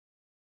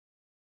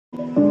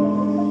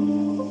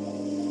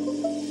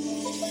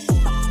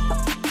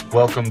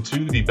Welcome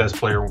to the Best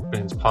Player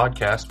Wins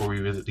podcast, where we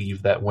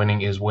believe that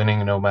winning is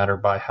winning no matter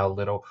by how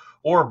little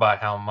or by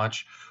how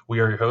much.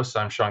 We are your hosts.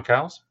 I'm Sean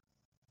Cowles.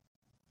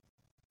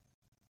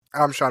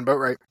 I'm Sean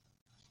Boatwright.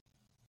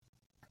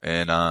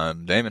 And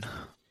I'm Damon.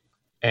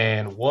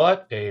 And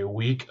what a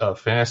week of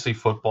fantasy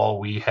football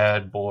we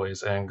had,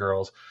 boys and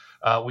girls.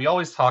 We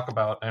always talk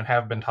about and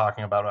have been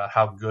talking about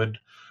how good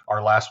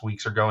our last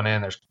weeks are going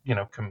in. There's,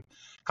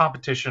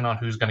 competition on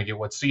who's going to get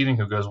what seeding,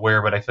 who goes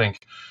where. But I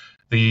think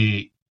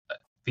the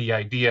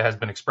idea has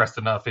been expressed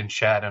enough in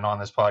chat and on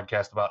this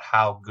podcast about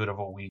how good of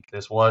a week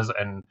this was,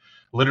 and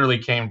literally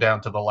came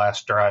down to the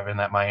last drive in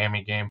that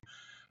Miami game.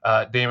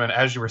 Damon,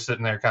 as you were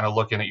sitting there kind of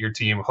looking at your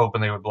team,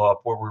 hoping they would blow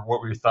up, what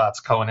were your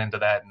thoughts going into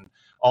that and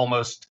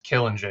almost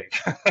killing Jake?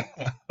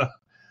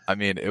 I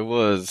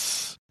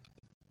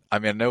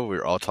know we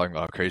were all talking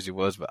about how crazy it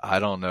was, but I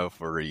don't know if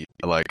we're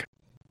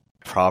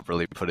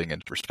properly putting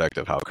into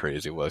perspective how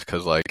crazy it was.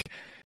 Because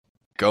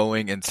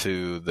going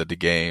into the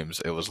games,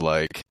 it was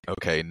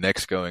okay,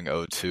 Nick's going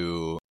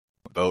 0-2,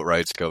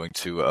 Boatwright's going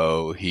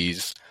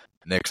 2-0.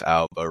 Nick's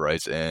out,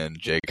 Boatwright's in,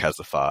 Jake has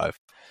the 5.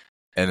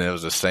 And it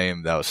was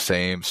that was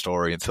same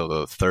story until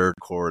the third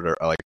quarter,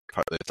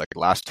 it's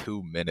last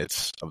 2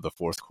 minutes of the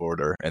fourth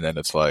quarter, and then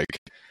it's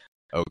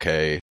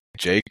okay,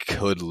 Jake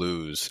could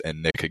lose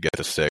and Nick could get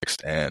the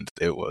 6th, and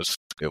it was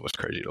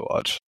crazy to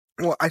watch.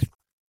 Well,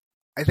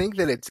 I think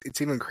that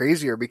it's even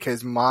crazier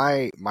because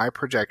my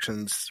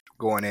projections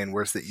going in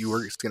was that you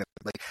were just gonna,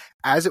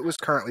 as it was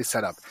currently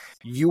set up,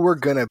 you were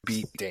gonna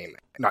beat Jake.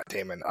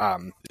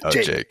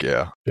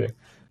 Yeah.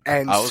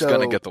 And I was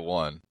gonna get the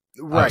 1.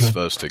 Right. I was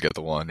supposed to get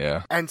the 1,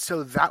 yeah. And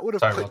so that would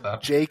have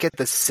put Jake at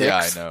the 6th. Yeah,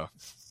 I know.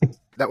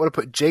 That would have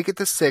put Jake at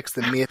the 6th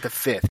and me at the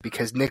 5th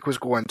because Nick was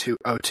going to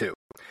 0-2.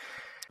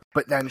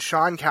 But then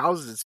Sean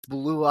Cowles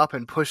blew up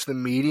and pushed the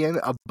median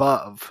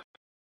above.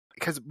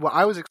 Because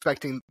I was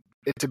expecting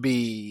it to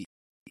be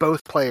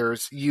both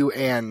players, you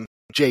and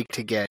Jake,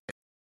 to get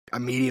a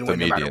median win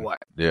no matter what.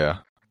 Yeah.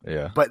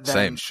 But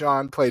then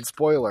Sean played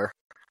spoiler.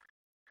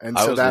 And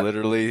so I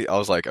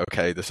was like,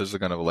 okay, this isn't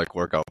going to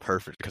work out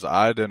perfect because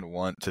I didn't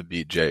want to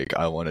beat Jake.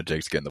 I wanted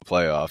Jake to get in the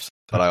playoffs,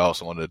 but I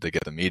also wanted to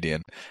get the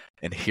median.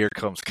 And here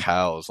comes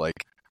Cowles, like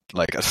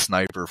a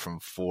sniper from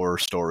 4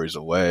 stories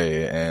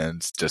away,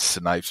 and just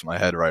snipes my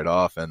head right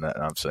off. And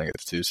I'm saying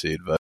it's 2 seed,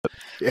 but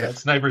yeah, that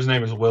sniper's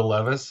name is Will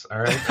Levis. All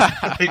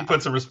right, he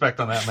put some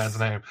respect on that man's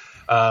name.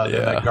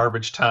 That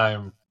garbage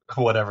time,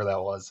 whatever that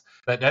was,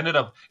 that ended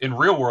up in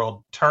real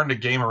world turned a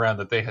game around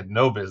that they had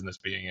no business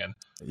being in.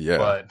 Yeah,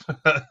 but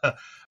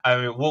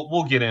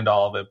we'll get into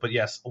all of it. But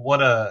yes,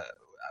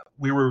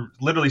 we were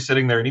literally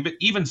sitting there, and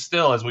even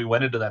still, as we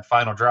went into that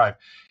final drive,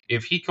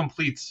 if he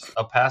completes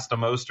a pass to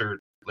Mostert,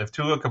 if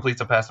Tua completes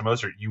a pass to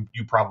Mostert, you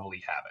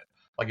probably have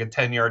it, a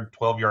 10-yard,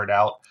 12-yard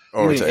out,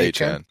 or to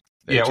HN.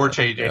 Yeah, or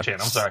HN. I'm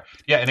sorry.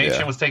 Yeah, and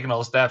HN was taking all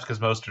the snaps because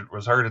Mostert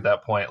was hurt at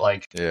that point.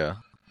 Yeah.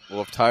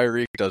 Well, if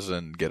Tyreek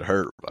doesn't get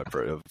hurt, I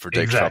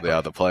predict probably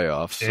out of the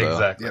playoffs. So.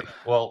 Exactly. Yep.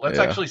 Well, let's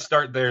actually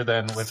start there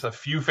then with a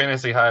few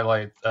fantasy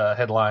highlight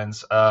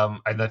headlines.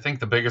 And I think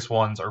the biggest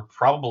ones are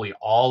probably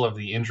all of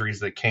the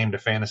injuries that came to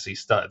fantasy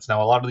studs.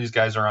 Now, a lot of these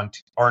guys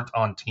aren't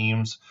on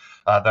teams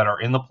that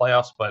are in the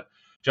playoffs, but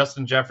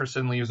Justin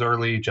Jefferson leaves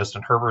early.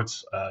 Justin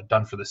Herbert's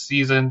done for the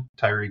season.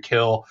 Tyreek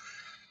Hill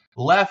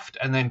left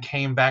and then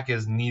came back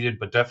as needed,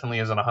 but definitely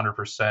isn't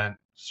 100%.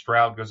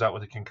 Stroud goes out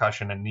with a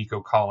concussion, and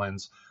Nico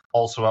Collins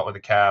also out with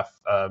a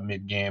calf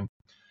mid-game.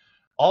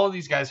 All of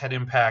these guys had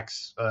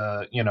impacts,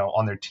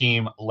 on their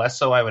team. Less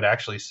so, I would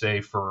actually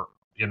say, for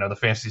the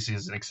fantasy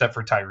season, except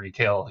for Tyreek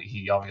Hill.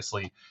 He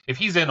obviously, if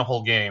he's in a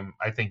whole game,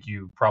 I think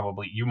you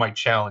might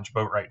challenge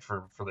Boatwright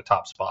for the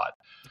top spot.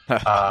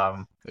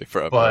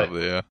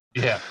 Probably, yeah.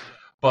 Yeah,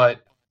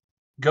 but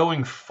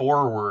going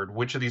forward,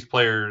 which of these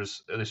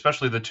players,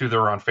 especially the 2 that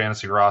are on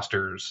fantasy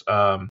rosters,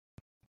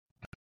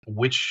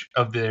 which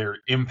of their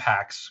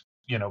impacts,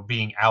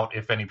 being out,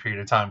 if any period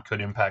of time,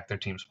 could impact their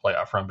team's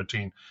playoff run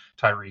between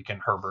Tyreek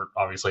and Herbert,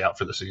 obviously out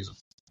for the season?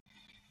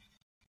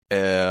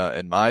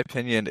 In my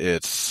opinion,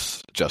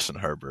 it's Justin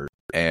Herbert,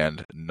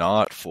 and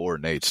not for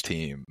Nate's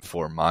team,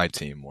 for my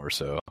team more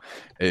so.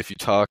 If you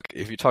talk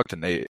to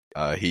Nate,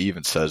 he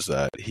even says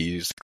that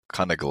he's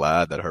kind of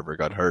glad that Herbert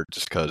got hurt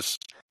just because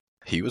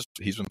he's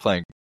been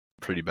playing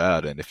pretty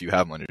bad, and if you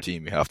have him on your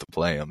team, you have to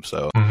play him.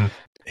 So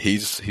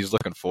he's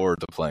looking forward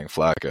to playing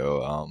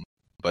Flacco.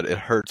 But it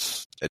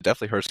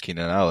definitely hurts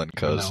Keenan Allen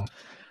because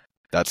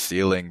that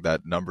ceiling,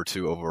 that number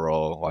 2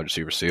 overall wide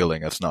receiver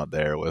ceiling, that's not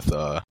there with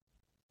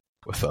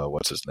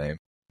what's his name,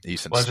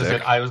 Easton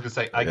Stick. I was gonna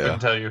say I couldn't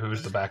tell you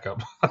who's the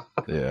backup.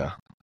 Yeah.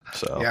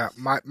 So yeah,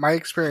 my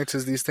experience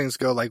is these things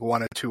go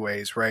one of 2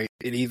 ways, right?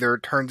 It either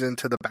turns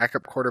into the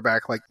backup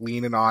quarterback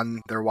leaning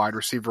on their wide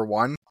receiver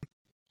 1,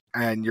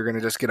 and you're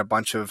gonna just get a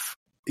bunch of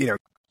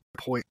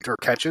point or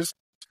catches,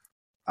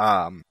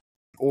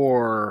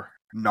 or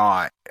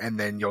not, and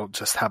then you'll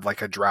just have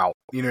a drought.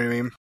 You know what I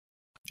mean?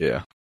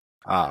 Yeah.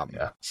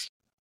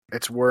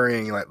 It's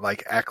worrying that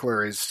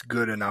Eckler is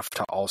good enough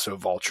to also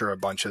vulture a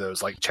bunch of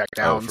those checkdowns.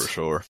 Oh, for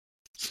sure.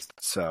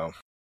 So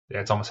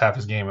it's almost half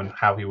his game and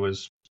how he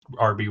was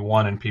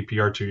RB1 in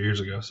PPR 2 years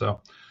ago.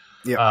 So,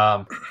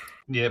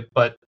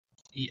 but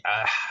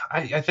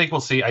I think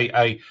we'll see.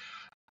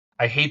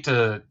 I hate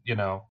to,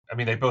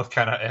 they both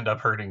kind of end up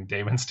hurting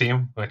Damon's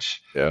team,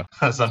 which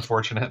is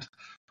unfortunate.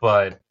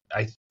 But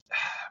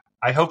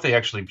I hope they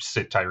actually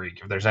sit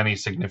Tyreek if there's any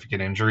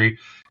significant injury.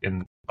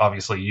 And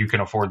obviously, you can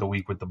afford the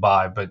week with the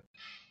bye, but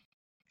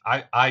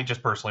I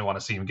just personally want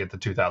to see him get the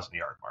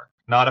 2,000-yard mark.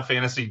 Not a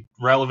fantasy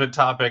relevant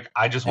topic.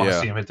 I just want to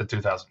see him hit the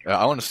 2,000 yards.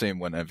 I want to see him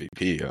win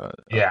MVP.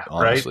 Right.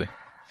 Honestly.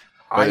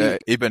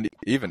 But,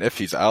 even if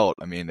he's out,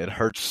 I mean, it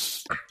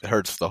hurts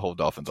the whole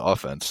Dolphins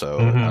offense. So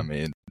I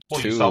mean,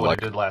 you saw what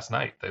it did last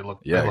night. They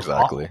looked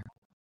exactly.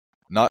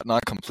 Awful.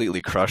 Not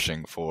completely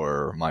crushing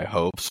for my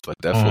hopes, but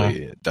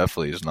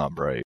definitely is not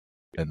bright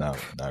in that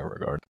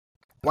regard.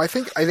 Well, I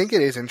think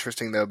it is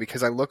interesting though,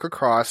 because I look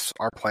across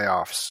our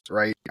playoffs,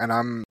 right, and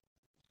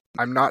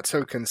I'm not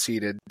so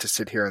conceited to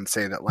sit here and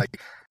say that like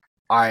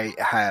I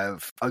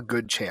have a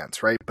good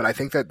chance, right? But I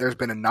think that there's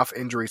been enough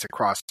injuries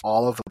across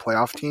all of the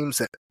playoff teams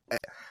that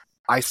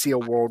I see a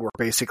world where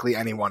basically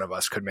any one of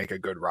us could make a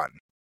good run.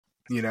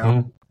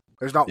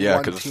 There's not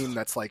one team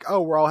that's like,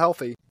 oh, we're all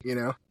healthy,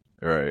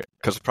 Right,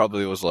 because it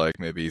probably was like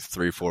maybe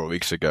 3-4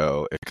 weeks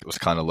ago, it was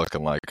kind of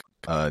looking like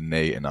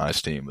Nate and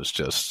I's team was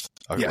just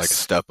like a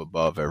step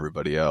above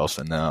everybody else,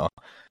 and now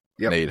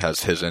Nate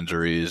has his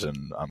injuries,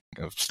 and I'm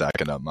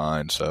stacking up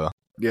mine. So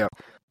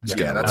that's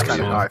kind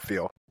of how I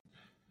feel.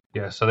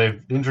 Yeah, so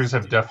injuries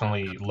have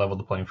definitely leveled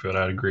the playing field.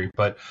 I'd agree,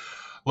 but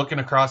looking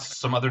across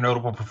some other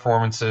notable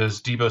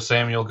performances, Deebo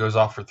Samuel goes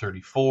off for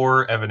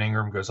 34, Evan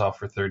Ingram goes off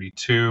for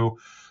 32.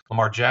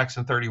 Lamar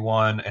Jackson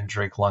 31, and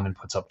Drake London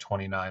puts up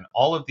 29.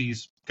 All of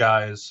these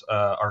guys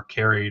are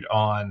carried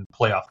on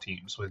playoff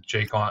teams. With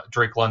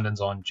Drake London's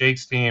on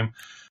Jake's team,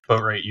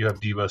 but you have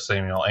Deebo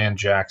Samuel and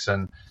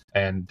Jackson,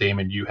 and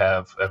Damon, you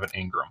have Evan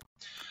Ingram.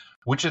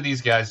 Which of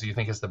these guys do you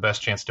think has the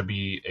best chance to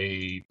be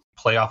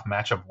a playoff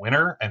matchup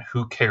winner, and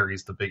who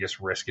carries the biggest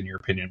risk in your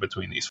opinion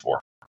between these four?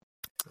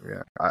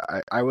 Yeah,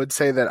 I would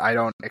say that I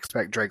don't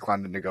expect Drake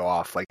London to go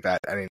off like that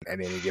in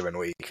any given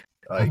week.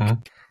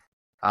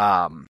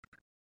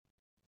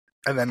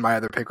 And then my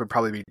other pick would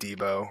probably be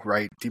Deebo,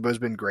 right? Deebo's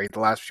been great the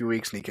last few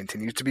weeks, and he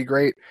continues to be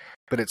great,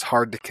 but it's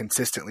hard to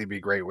consistently be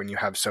great when you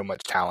have so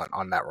much talent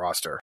on that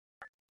roster.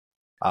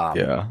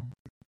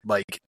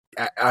 Like,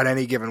 on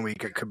any given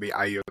week, it could be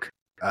Ayuk,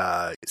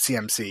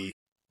 CMC,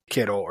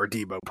 Kittle, or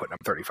Deebo putting up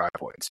 35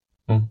 points.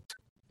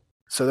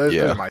 So those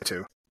are my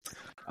two.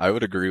 I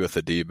would agree with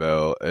the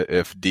Deebo.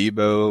 If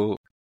Deebo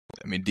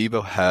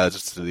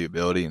has the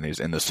ability, and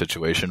he's in the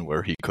situation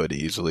where he could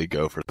easily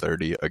go for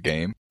 30 a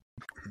game.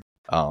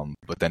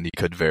 But then he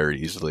could very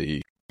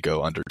easily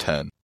go under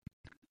 10.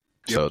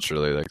 So it's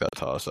really like that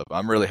toss-up.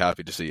 I'm really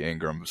happy to see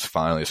Ingram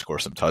finally score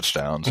some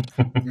touchdowns.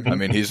 I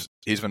mean, he's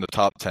been a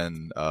top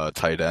 10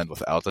 tight end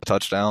without the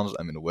touchdowns.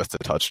 I mean, with the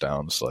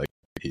touchdowns, like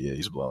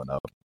he's blowing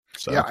up.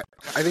 So. Yeah,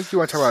 I think you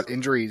want to talk about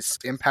injuries,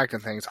 impact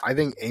and things. I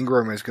think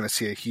Ingram is going to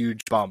see a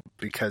huge bump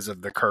because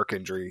of the Kirk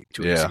injury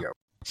 2 weeks ago.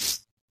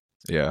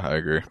 Yeah, I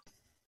agree.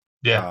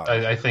 Yeah,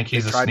 I think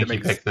he's a sneaky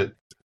pick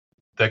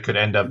that could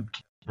end up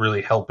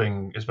really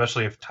helping,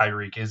 especially if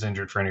Tyreek is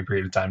injured for any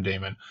period of time,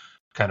 Damon,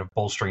 kind of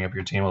bolstering up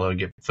your team a little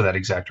bit for that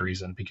exact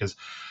reason. Because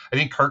I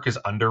think Kirk is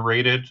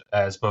underrated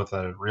as both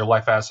a real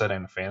life asset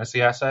and a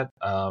fantasy asset,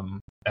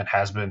 and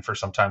has been for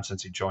some time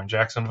since he joined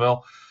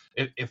Jacksonville.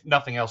 If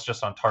nothing else,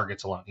 just on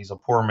targets alone, he's a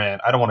poor man.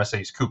 I don't want to say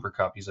he's Cooper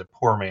Kupp. He's a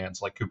poor man's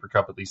like Cooper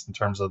Kupp, at least in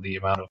terms of the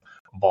amount of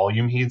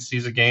volume he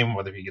sees a game.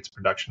 Whether he gets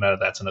production out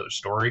of that's another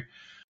story.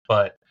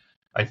 But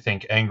I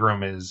think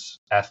Ingram is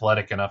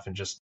athletic enough and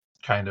just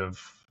kind of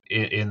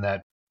in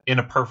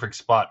a perfect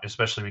spot,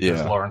 especially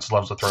because Lawrence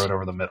loves to throw it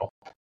over the middle.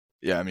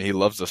 Yeah, I mean, he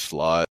loves the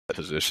slot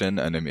position,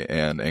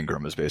 and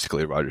Ingram is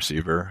basically a wide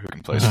receiver who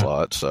can play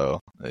slot,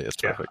 so it's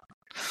perfect.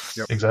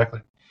 Yep.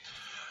 Exactly.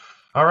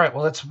 All right,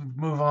 well, let's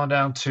move on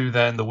down to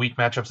then the week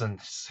matchups and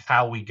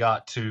how we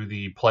got to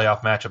the playoff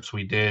matchups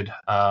we did.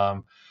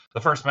 The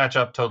first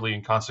matchup, totally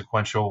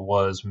inconsequential,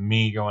 was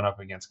me going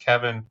up against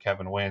Kevin.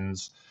 Kevin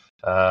wins.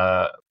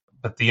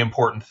 But the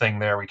important thing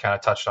there, we kind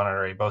of touched on it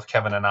already. Both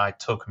Kevin and I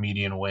took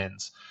median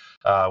wins,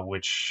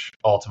 which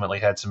ultimately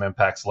had some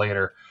impacts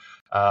later.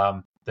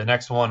 The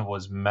next one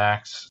was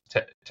Max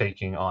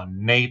taking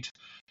on Nate.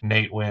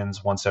 Nate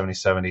wins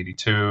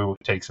 177-82,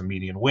 takes a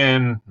median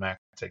win. Max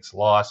takes a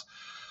loss.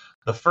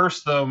 The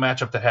first, though,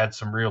 matchup that had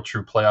some real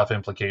true playoff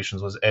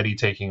implications was Eddie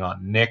taking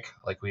on Nick.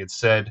 Like we had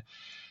said,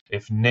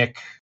 if Nick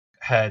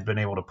had been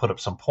able to put up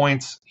some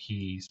points,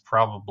 he's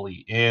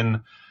probably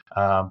in.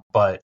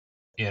 But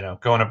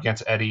going up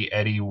against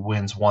Eddie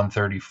wins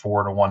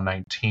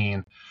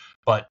 134-119.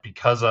 But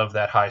because of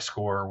that high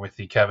score with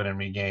the Kevin and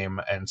me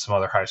game and some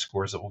other high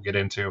scores that we'll get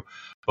into,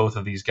 both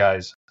of these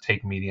guys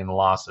take median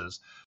losses.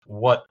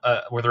 What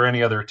were there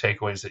any other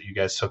takeaways that you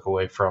guys took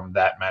away from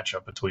that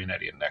matchup between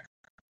Eddie and Nick?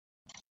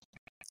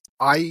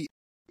 I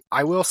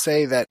will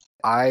say that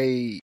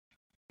I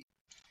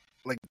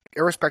like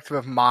irrespective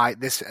of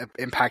this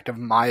impact of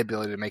my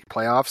ability to make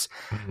playoffs,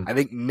 I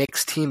think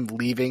Nick's team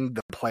leaving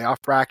the playoff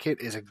bracket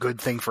is a good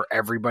thing for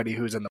everybody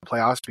who's in the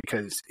playoffs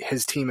because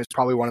his team is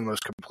probably one of the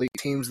most complete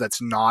teams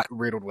that's not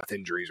riddled with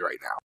injuries right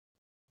now.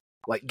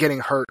 Like getting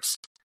Hurts,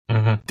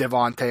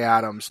 Devontae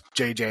Adams,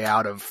 JJ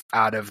out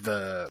of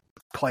the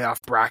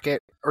playoff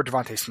bracket, or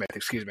Devontae Smith,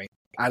 excuse me,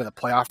 out of the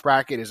playoff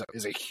bracket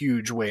is a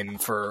huge win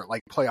for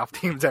like playoff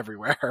teams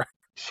everywhere.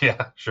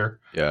 Yeah, sure.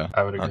 Yeah,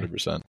 I would agree.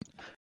 100%.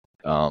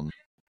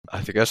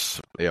 I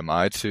guess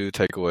my two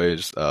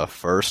takeaways.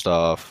 First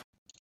off,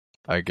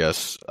 I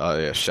guess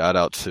shout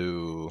out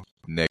to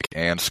Nick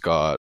and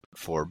Scott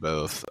for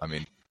both. I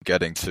mean,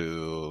 getting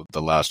to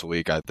the last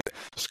week,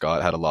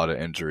 Scott had a lot of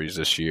injuries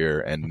this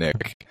year, and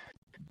Nick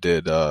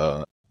did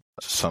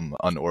some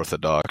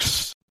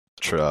unorthodox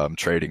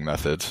trading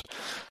methods.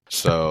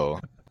 So,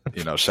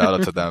 shout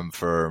out to them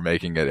for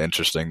making it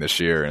interesting this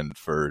year and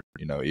for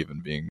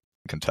even being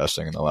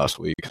contesting in the last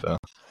week. So,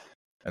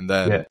 and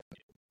then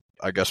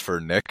I guess for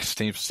Nick's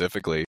team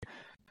specifically,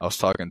 I was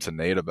talking to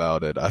Nate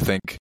about it. I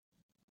think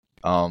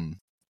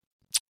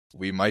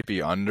we might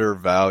be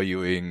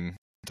undervaluing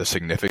the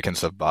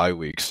significance of bye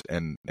weeks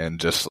and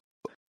just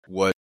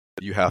what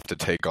you have to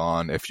take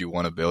on if you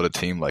want to build a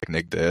team like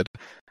Nick did.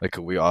 Like,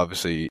 we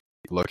obviously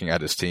looking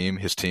at his team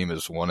is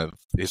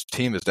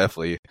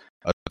definitely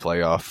a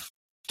playoff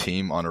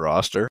team on a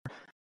roster,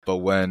 but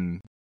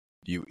when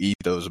you eat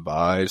those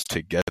buys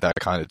to get that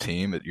kind of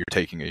team, you're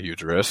taking a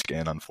huge risk,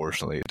 and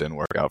unfortunately it didn't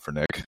work out for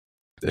Nick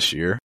this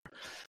year.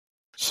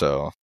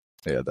 So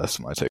yeah, that's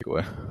my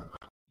takeaway.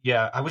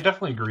 Yeah, I would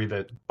definitely agree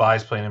that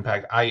buys play an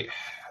impact. I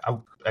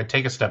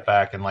take a step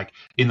back and, like,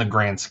 in the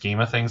grand scheme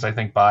of things, I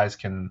think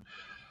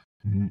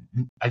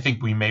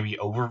we maybe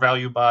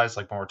overvalue buys,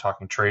 like when we're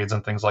talking trades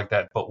and things like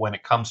that. But when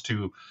it comes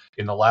to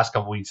in the last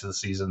couple weeks of the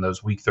season,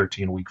 those week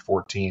 13, week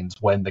 14s,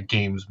 when the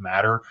games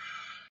matter,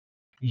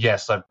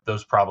 yes,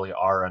 those probably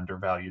are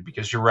undervalued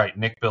because you're right.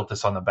 Nick built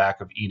this on the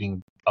back of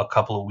eating a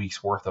couple of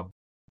weeks worth of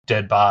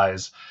dead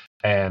buys,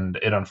 and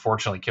it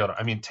unfortunately killed him.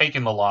 I mean,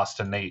 taking the loss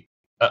to Nate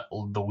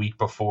the week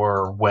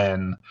before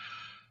when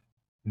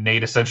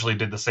Nate essentially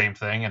did the same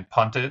thing and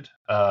punted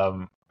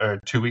 2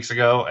 weeks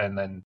ago, and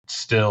then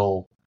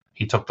still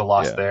he took the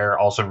loss there,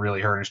 also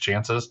really hurt his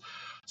chances.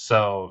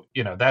 So,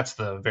 that's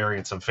the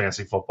variance of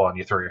fantasy football, and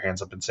you throw your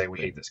hands up and say, we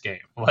hate this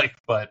game.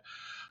 But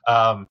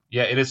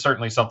it is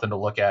certainly something to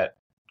look at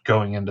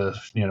going into,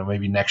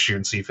 maybe next year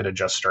and see if it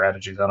adjusts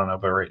strategies. I don't know,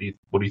 but right,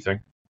 what do you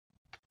think?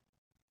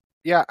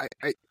 Yeah,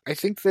 I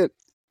think that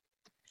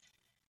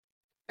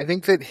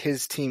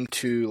his team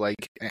too,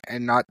 like,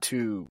 and not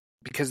to,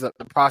 because the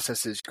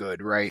process is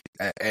good, right?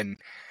 And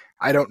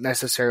I don't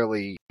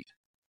necessarily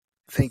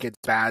think it's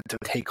bad to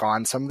take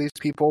on some of these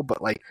people,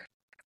 but like,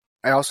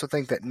 I also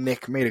think that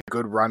Nick made a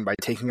good run by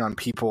taking on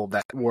people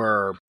that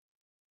were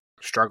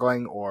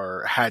struggling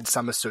or had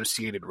some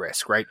associated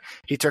risk, right?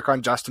 He took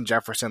on Justin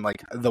Jefferson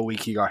like the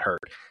week he got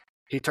hurt.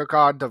 He took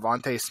on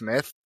Devontae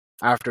Smith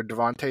after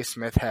Devontae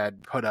Smith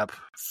had put up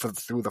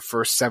through the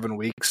first 7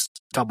 weeks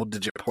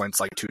double-digit points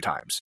like 2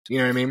 times. You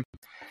know what I mean?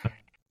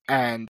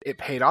 And it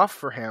paid off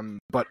for him,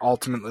 but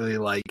ultimately,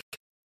 like,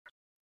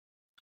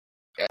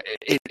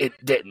 it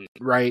didn't,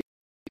 right?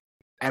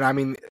 And I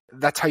mean,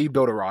 that's how you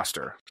build a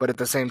roster. But at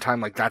the same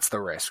time, like, that's the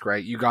risk,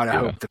 right? You got to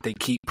hope that they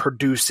keep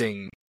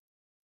producing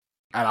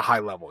at a high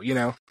level,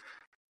 Right.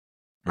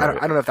 I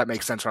don't know if that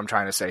makes sense what I'm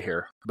trying to say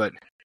here, but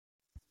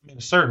I mean,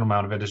 a certain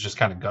amount of it is just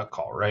kind of gut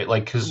call, right?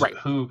 Like, because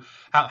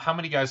how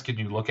many guys can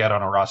you look at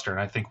on a roster? And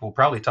I think we'll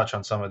probably touch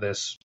on some of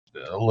this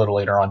a little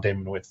later on,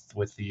 Damon, with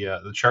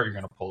the chart you're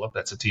going to pull up.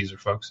 That's a teaser,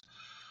 folks.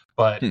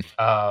 But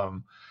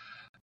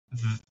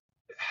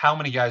how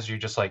many guys are you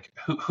just like,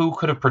 who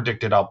could have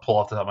predicted, I'll pull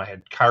off the top of my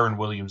head, Kyron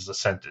Williams'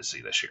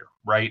 ascendancy this year,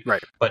 right?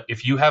 Right. But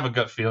if you have a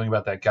gut feeling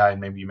about that guy and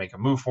maybe you make a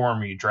move for him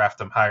or you draft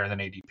him higher than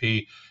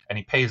ADP and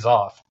he pays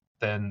off,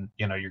 then,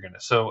 you're going to.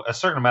 So a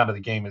certain amount of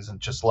the game isn't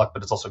just luck,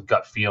 but it's also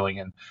gut feeling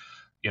and,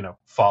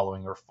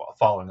 following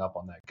up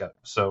on that gut.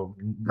 So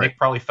Nick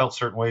probably felt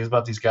certain ways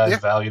about these guys,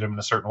 valued them in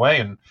a certain way.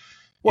 And,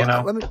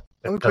 let me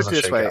put it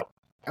this way.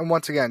 And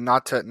once again,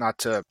 not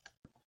to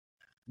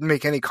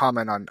make any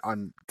comment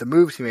on the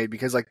moves he made,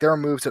 because like there are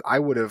moves that I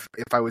would have,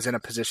 if I was in a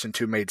position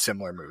to, made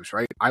similar moves,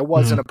 right? I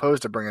wasn't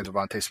opposed to bringing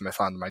Devontae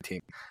Smith onto my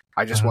team.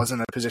 I just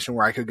wasn't in a position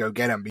where I could go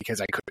get him because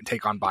I couldn't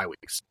take on bye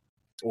weeks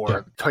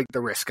or take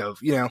the risk of,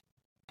 Yeah.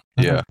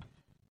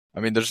 I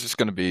mean, there's just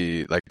going to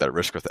be like that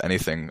risk with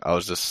anything. I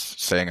was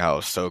just saying how I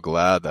was so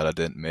glad that I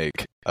didn't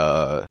make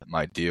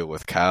my deal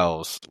with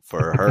Cows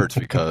for Hurts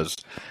because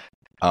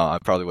I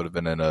probably would have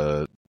been in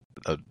a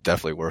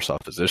definitely worse off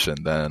position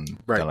than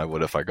I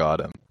would if I got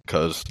him.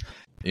 Because,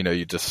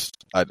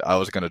 I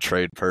was going to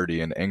trade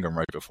Purdy and Ingram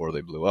right before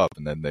they blew up,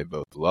 and then they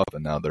both blew up,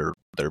 and now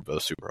they're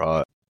both super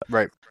hot.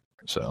 Right.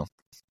 So,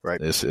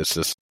 it's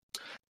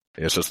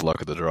just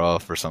luck of the draw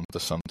for some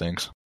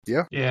things.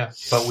 Yeah. Yeah,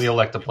 but we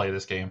elect to play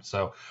this game.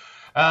 So,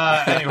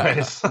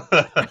 Anyways,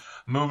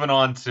 moving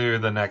on to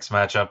the next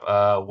matchup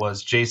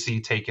was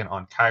JC taking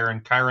on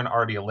Kyron. Kyron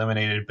already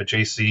eliminated, but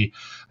JC,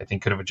 I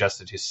think, could have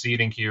adjusted his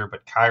seeding here.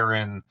 But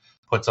Kyron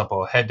puts up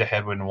a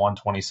head-to-head win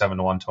 127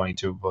 to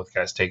 122. Both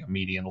guys take a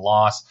median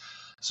loss.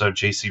 So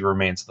JC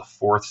remains the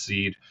 4th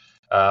seed.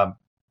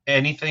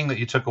 Anything that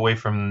you took away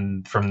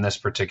from this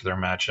particular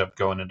matchup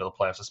going into the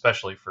playoffs,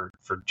 especially for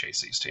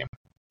JC's team?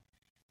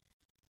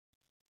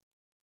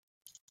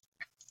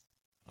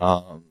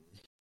 I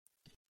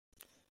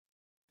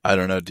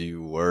don't know. Do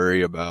you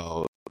worry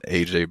about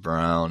AJ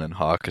Brown and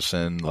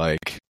Hawkinson,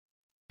 like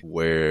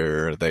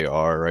where they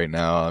are right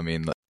now? I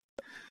mean,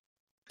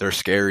 they're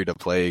scary to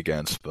play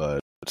against,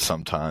 but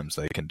sometimes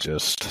they can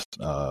just,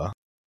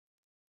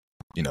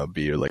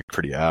 be like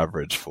pretty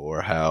average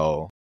for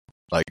how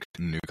like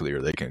nuclear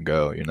they can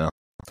go.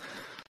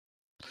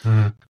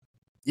 Mm-hmm.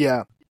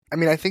 Yeah, I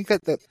mean, I think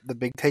that the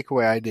big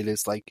takeaway I did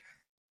is like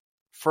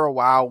for a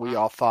while we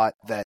all thought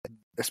that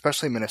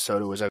especially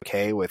Minnesota was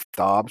okay with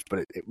Dobbs, but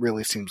it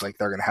really seems like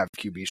they're going to have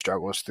QB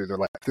struggles through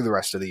the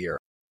rest of the year.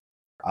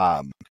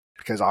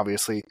 Because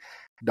obviously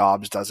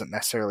Dobbs doesn't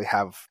necessarily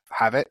have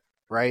it,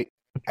 right?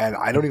 And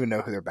I don't even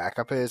know who their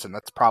backup is, and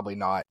that's probably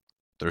not.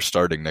 They're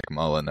starting Nick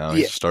Mullen now.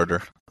 He's a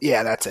starter.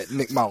 Yeah, that's it,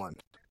 Nick Mullen.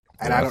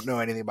 And I don't know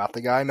anything about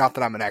the guy. Not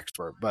that I'm an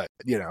expert, but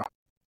Yeah.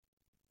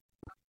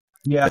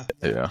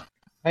 Yeah.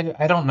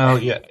 I don't know.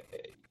 Yeah.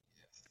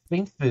 I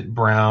think that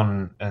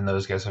Brown and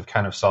those guys have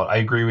kind of solid. I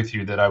agree with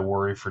you that I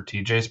worry for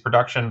TJ's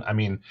production. I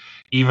mean,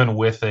 even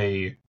with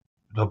a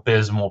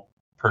abysmal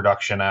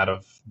production out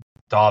of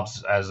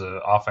Dobbs as an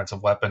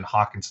offensive weapon,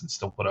 Hawkinson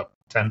still put up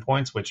 10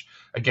 points, which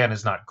again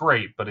is not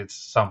great, but it's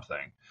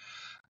something.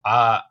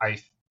 I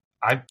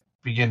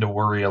begin to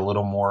worry a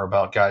little more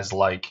about guys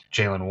like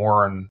Jalen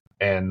Warren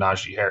and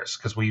Najee Harris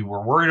because we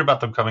were worried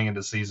about them coming into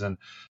the season.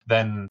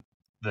 Then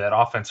that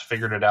offense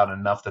figured it out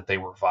enough that they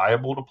were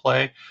viable to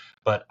play.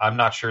 But I'm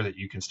not sure that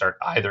you can start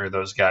either of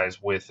those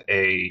guys with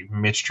a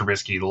Mitch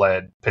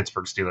Trubisky-led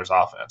Pittsburgh Steelers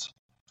offense.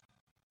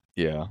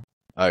 Yeah,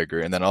 I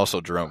agree. And then also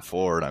Jerome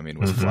Ford, I mean,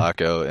 with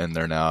Flacco in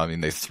there now, I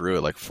mean, they threw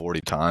it like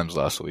 40 times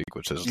last week,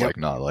 which is like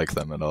not like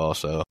them at all.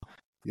 So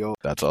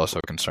that's also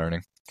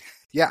concerning.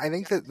 Yeah, I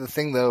think that the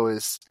thing, though,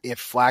 is if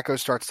Flacco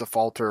starts to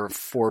falter,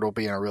 Ford will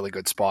be in a really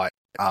good spot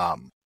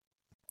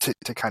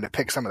to kind of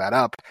pick some of that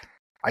up.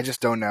 I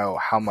just don't know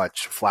how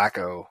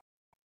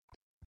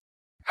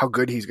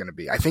good he's going to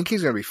be. I think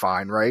he's going to be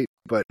fine, right?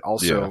 But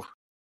also,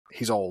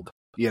 he's old,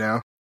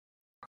 Yeah.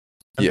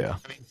 I mean,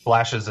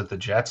 flashes at the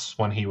Jets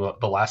when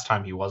the last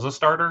time he was a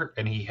starter,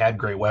 and he had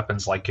great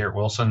weapons like Garrett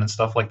Wilson and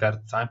stuff like that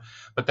at the time.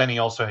 But then he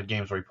also had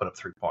games where he put up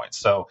 3 points.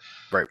 So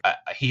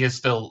he is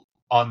still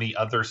on the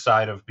other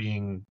side of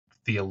being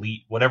the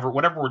elite, whatever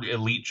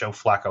elite Joe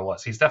Flacco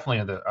was. He's definitely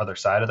on the other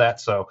side of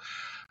that. So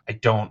I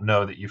don't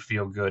know that you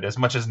feel good as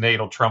much as Nate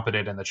will trumpet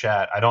it in the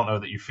chat. I don't know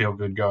that you feel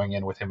good going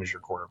in with him as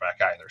your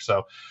quarterback either.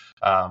 So,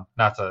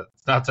 not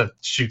to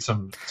shoot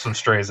some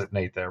strays at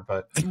Nate there,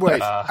 but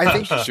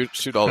I think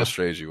shoot all the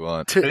strays you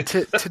want. To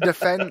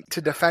defend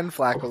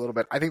Flacco a little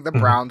bit, I think the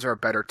Browns are a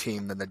better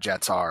team than the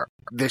Jets are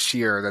this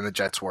year than the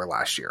Jets were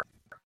last year.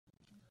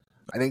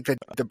 I think that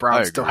the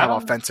Browns still have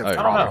offensive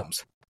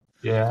problems.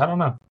 Yeah, I don't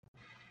know.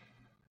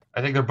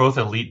 I think they're both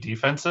elite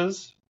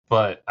defenses.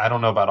 But I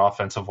don't know about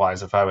offensive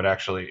wise if I would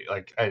actually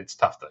it's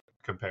tough to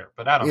compare.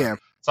 But I don't know.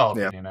 It's all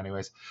opinion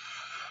anyways.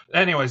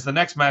 Anyways, the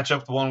next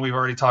matchup, the one we've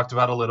already talked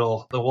about a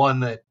little, the one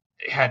that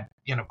had,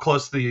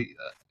 close to the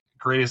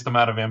greatest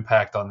amount of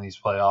impact on these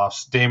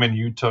playoffs. Damon,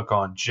 you took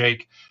on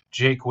Jake.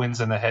 Jake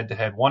wins in the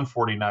head-to-head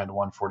 149 to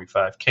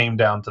 145. Came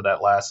down to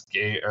that last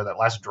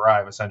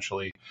drive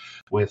essentially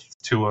with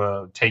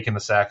Tua taking the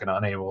sack and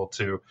unable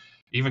to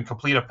even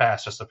complete a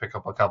pass just to pick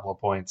up a couple of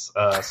points.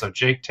 So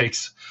Jake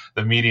takes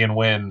the median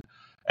win,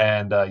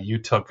 and you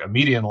took a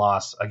median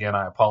loss. Again,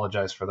 I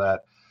apologize for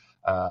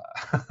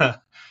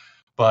that.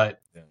 But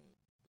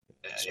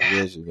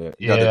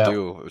you got to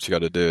do what you got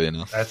to do,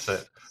 That's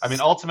it. I mean,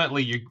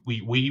 ultimately,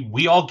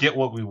 we all get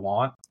what we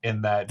want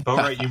in that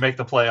Boatwright, you make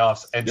the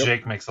playoffs, and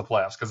Jake makes the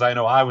playoffs. Because I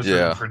know I was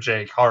rooting for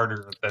Jake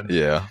harder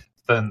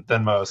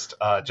than most,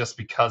 just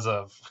because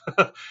of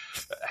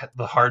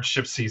the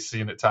hardships he's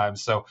seen at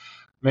times. So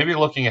maybe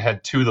looking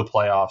ahead to the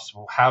playoffs,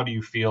 how do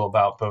you feel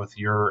about both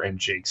your and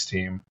Jake's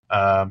team,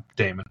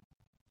 Damon?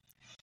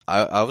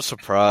 I was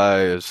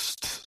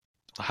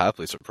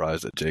happily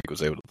surprised that Jake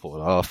was able to pull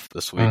it off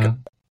this week.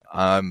 Mm-hmm.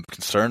 I'm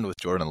concerned with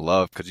Jordan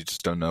Love because you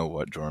just don't know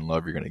what Jordan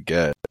Love you're going to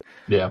get.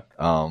 Yeah.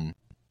 And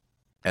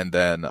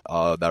then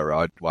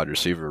that wide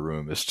receiver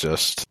room is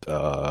just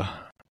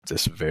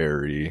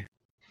very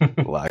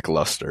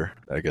lackluster,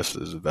 I guess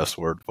is the best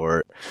word for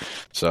it.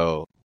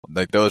 So,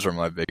 those are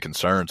my big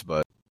concerns,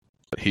 but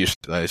his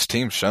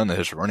team's shown that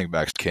his running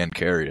backs can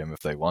carry him if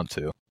they want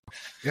to.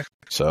 Yeah.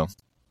 So,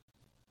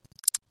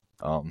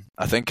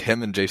 I think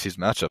him and JC's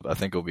matchup, I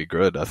think will be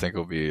good. I think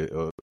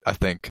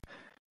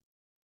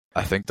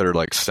they're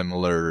like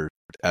similar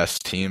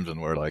teams,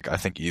 and where I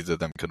think either of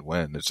them could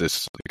win. It's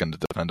just going to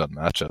depend on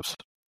matchups.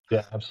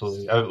 Yeah,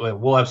 absolutely.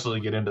 We'll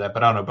absolutely get into that,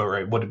 but I don't know, Boat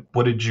Right.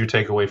 What did you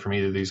take away from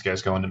either of these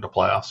guys going into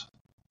playoffs?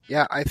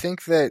 Yeah, I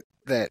think that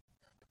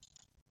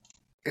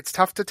it's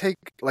tough to take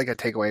like a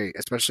takeaway,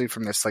 especially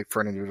from this like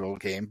for an individual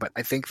game. But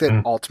I think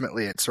that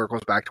ultimately it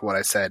circles back to what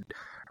I said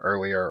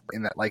earlier,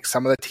 in that like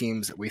some of the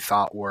teams that we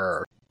thought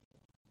were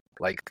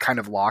like kind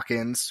of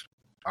lock-ins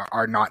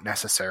are not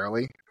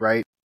necessarily,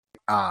 right?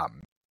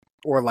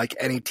 Or like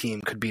any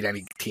team could beat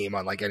any team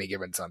on like any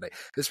given Sunday.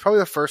 This is probably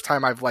the first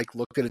time I've like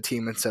looked at a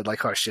team and said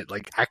like, oh shit,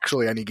 like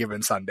actually any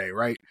given Sunday,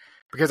 right?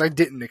 Because I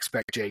didn't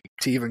expect Jake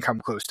to even come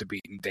close to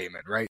beating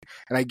Damon, right?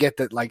 And I get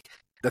that like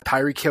the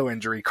Tyreek Hill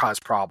injury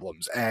caused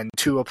problems and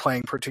Tua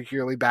playing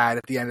particularly bad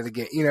at the end of the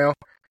game, you know?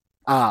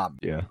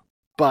 Yeah.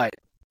 But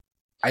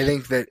I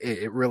think that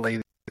it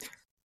really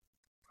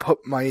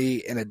put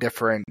me in a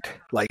different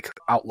like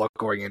outlook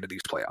going into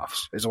these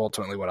playoffs is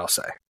ultimately what I'll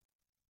say.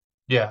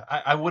 Yeah,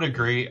 I would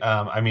agree.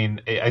 I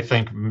mean, I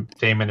think,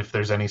 Damon, if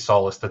there's any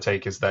solace to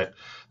take, is that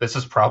this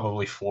is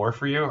probably floor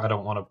for you. I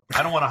don't want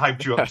to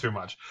hype you up too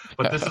much,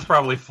 but this is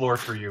probably floor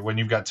for you when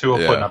you've got Tua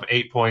putting up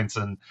 8 points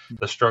and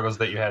the struggles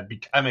that you had.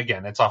 I mean,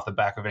 again, it's off the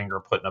back of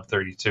Ingram putting up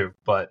 32.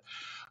 But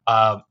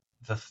the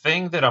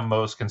thing that I'm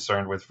most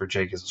concerned with for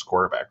Jake is his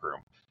quarterback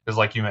room. Because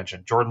like you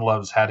mentioned, Jordan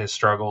Love's had his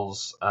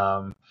struggles,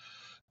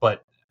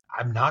 but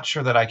I'm not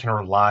sure that I can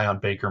rely on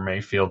Baker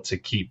Mayfield to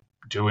keep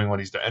doing what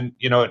he's doing. And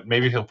you know,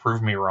 maybe he'll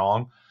prove me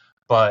wrong,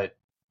 but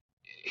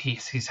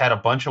he's had a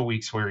bunch of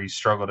weeks where he's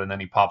struggled and then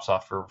he pops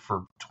off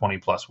for 20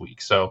 plus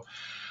weeks. So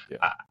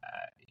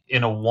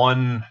in a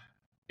one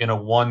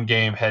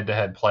game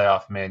head-to-head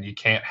playoff, man, you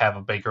can't have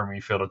a Baker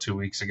Mayfield of 2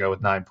 weeks ago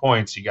with 9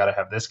 points. You got to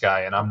have this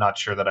guy, and I'm not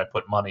sure that I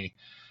put money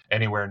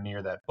anywhere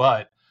near that.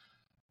 But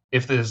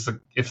if there's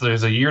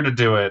a year to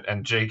do it,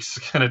 and Jake's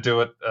gonna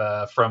do it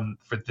for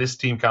this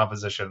team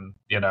composition,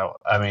 you know,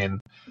 I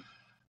mean,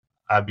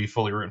 I'd be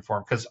fully rooting for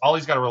him because all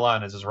he's got to rely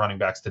on is his running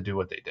backs to do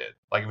what they did.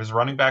 Like if his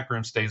running back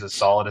room stays as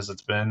solid as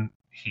it's been,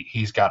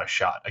 he's got a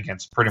shot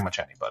against pretty much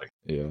anybody.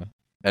 Yeah,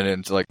 and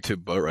it's like to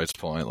Boatwright's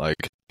point,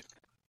 like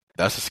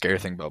that's the scary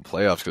thing about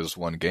playoffs because it's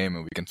one game,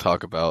 and we can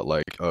talk about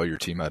like, oh, your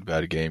team had a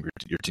bad game,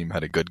 your team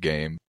had a good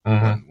game.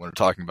 When we're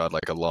talking about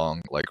like a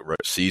long like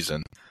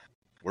season,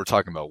 we're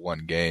talking about one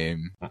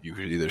game. You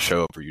could either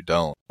show up or you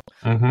don't.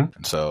 And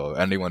so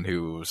anyone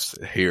who's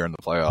here in the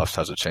playoffs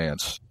has a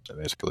chance,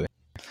 basically.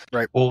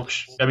 Right. Well,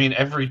 I mean,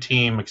 every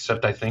team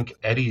except I think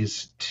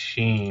Eddie's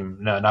team.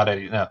 No, not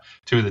Eddie. No,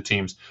 two of the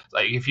teams.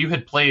 Like if you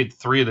had played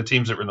three of the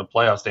teams that were in the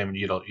playoffs, Damon,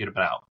 you'd have been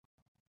out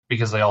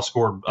because they all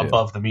scored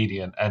above the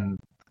median. And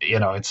you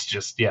know, it's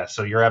just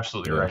So you're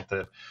absolutely right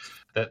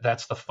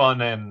that's the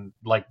fun and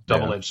like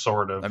double-edged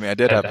sword of. I mean, I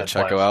did have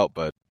Pacheco out,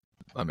 but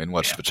I mean,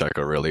 what's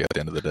Pacheco really at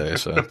the end of the day?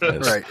 So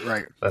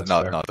right. That's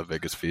not the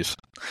biggest piece.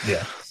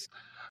 Yeah.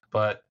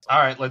 But all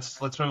right,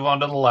 let's move on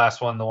to the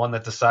last one, the one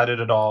that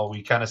decided it all.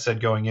 We kind of said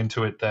going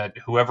into it that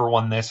whoever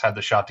won this had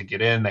the shot to get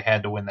in. They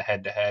had to win the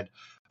head-to-head.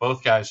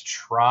 Both guys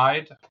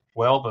tried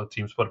well. Both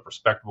teams put up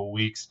respectable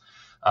weeks.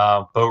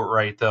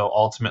 Boatwright, though,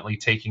 ultimately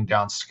taking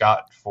down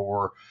Scott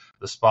for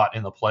the spot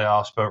in the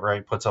playoffs.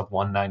 Boatwright puts up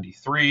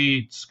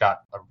 193.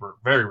 Scott, a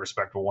very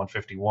respectable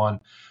 151.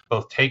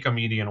 Both take a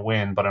median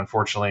win, but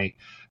unfortunately,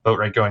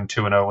 Boatwright going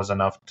 2-0 was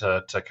enough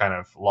to kind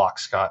of lock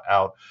Scott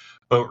out.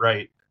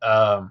 Boatwright,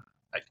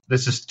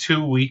 this is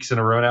 2 weeks in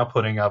a row now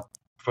putting up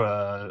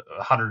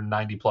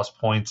 190 plus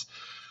points.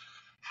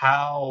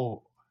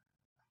 How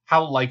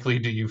likely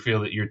do you feel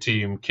that your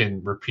team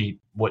can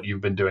repeat what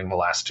you've been doing the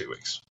last 2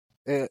 weeks?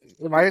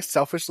 Am I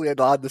selfishly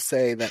allowed to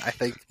say that I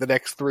think the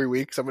next 3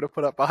 weeks I'm going to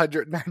put up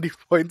 190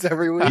 points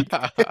every week?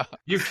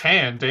 You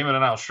can. Damon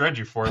and I'll shred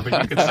you for it,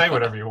 but you can say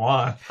whatever you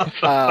want.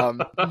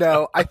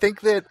 No, I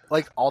think that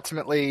like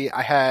ultimately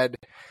I had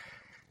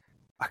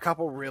a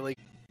couple really.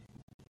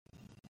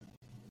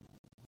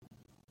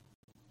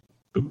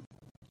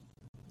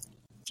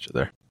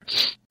 There.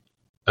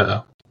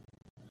 Uh-oh.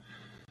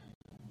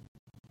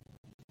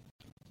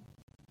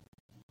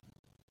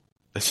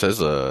 It says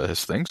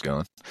his thing's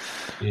going.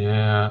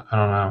 Yeah, I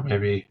don't know.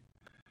 Maybe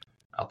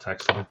I'll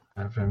text him.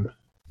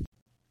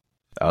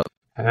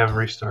 Have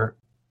restart.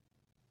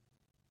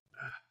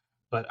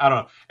 But I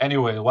don't know.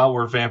 Anyway, while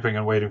we're vamping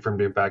and waiting for him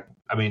to get back,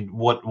 I mean,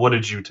 what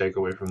did you take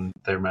away from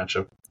their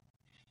matchup?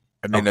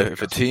 I mean,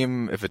 if a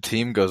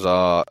team goes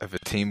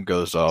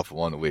off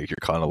 1 week, you're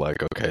kind of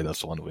like, okay,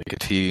 that's 1 week. A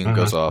team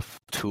goes off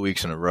 2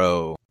 weeks in a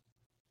row,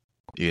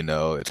 you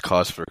know, it's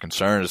cause for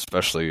concern,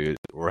 especially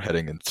when we're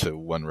heading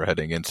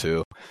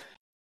into,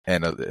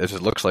 and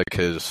it looks like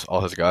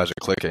all his guys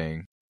are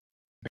clicking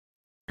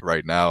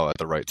right now at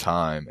the right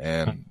time,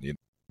 and you know,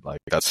 like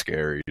that's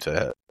scary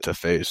to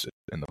face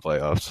in the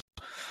playoffs.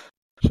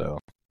 So.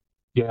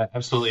 Yeah,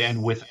 absolutely.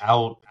 And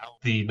without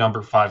the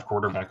number 5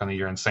 quarterback on the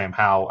year in Sam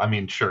Howell, I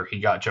mean, sure, he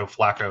got Joe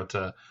Flacco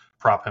to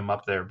prop him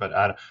up there, but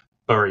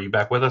are you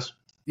back with us?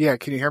 Yeah,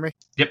 can you hear me?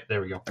 Yep,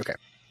 there we go. Okay,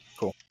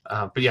 cool.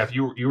 But yeah, if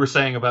you were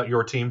saying about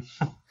your team.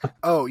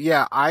 Oh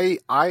yeah,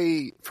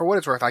 I for what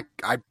it's worth, I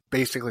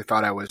basically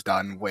thought I was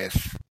done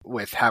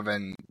with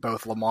having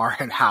both Lamar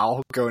and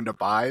Howell go into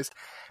buys,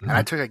 and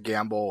I took a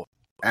gamble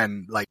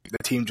and like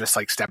the team just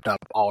like stepped up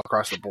all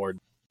across the board,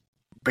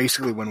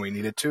 basically when we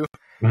needed to.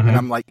 Mm-hmm. And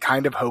I'm like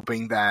kind of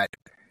hoping that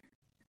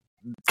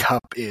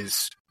Cup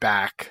is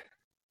back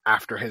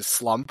after his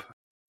slump.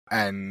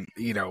 And,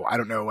 you know, I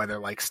don't know whether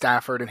like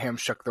Stafford and him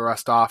shook the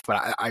rust off,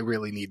 but I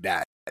really need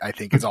that. I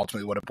think is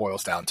ultimately what it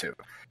boils down to.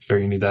 Sure,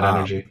 you need that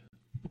energy.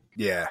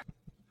 Yeah.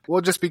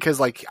 Well, just because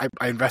like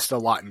I invested a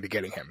lot into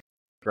getting him,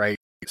 right?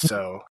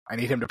 So I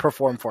need him to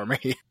perform for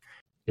me.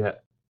 Yeah.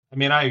 I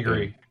mean, I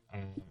agree.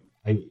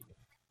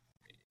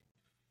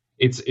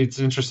 It's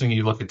interesting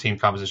you look at team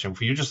composition.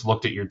 If you just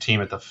looked at your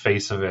team at the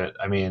face of it,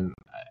 I mean,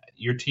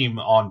 your team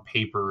on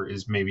paper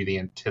is maybe the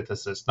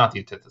antithesis, not the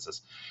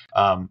antithesis.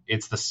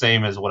 It's the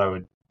same as what I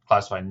would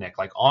classify Nick.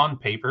 Like on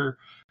paper,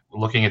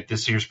 looking at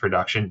this year's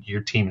production,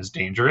 your team is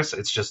dangerous.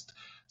 It's just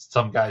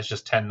some guys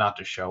just tend not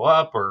to show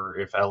up, or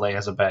if LA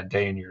has a bad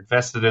day and you're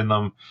invested in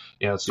them,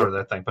 you know, it's sort of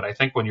that thing. But I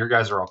think when your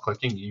guys are all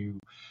clicking,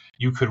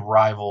 you could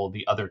rival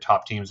the other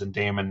top teams in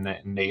Damon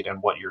and Nate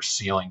and what your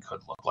ceiling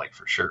could look like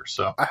for sure.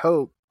 So I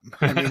hope.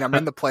 I mean, I'm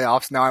in the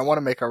playoffs now. I want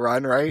to make a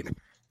run, right?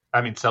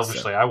 I mean,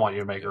 selfishly, I want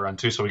you to make a run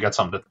too, so we got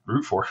something to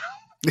root for.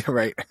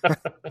 Right.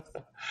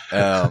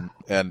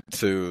 And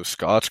to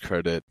Scott's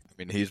credit, I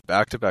mean, he's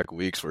back-to-back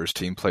weeks where his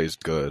team plays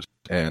good,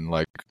 and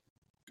like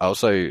I'll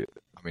say,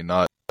 I mean,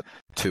 not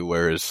to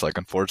where it's like,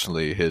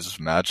 unfortunately, his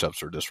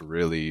matchups are just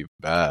really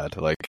bad.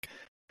 Like,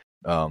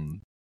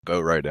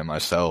 Boatwright and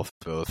myself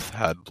both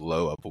had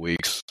blow-up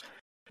weeks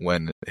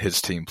when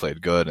his team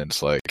played good, and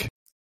it's like,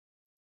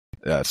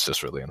 that's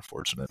just really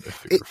unfortunate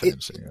if you're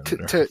fantasy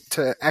manager.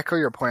 To echo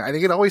your point, I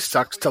think it always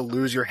sucks to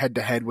lose your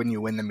head-to-head when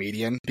you win the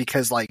median,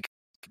 because like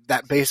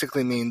that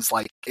basically means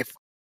like if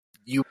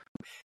you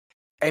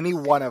any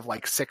one of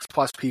like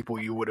 6+ people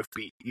you would have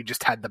beat, you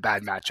just had the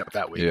bad matchup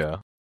that week. Yeah,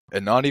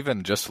 and not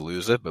even just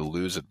lose it, but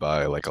lose it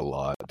by like a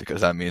lot,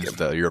 because that means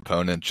that your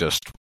opponent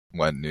just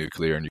went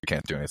nuclear and you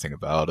can't do anything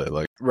about it.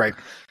 Like right.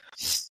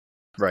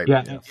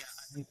 Yeah.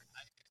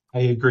 I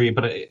agree,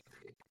 but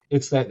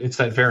it's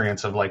that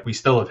variance of like we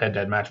still have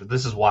head-to-head matchups.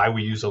 This is why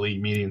we use a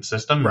league median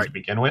system to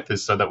begin with,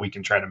 is so that we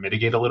can try to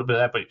mitigate a little bit of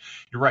that. But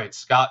you're right,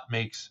 Scott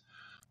makes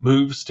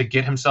moves to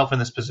get himself in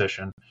this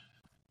position.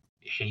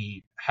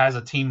 He has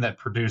a team that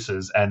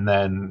produces and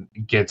then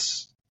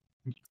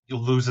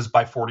loses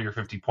by 40 or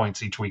 50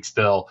 points each week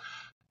still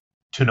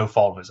to no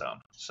fault of his own.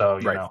 So,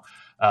 you know,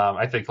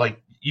 I think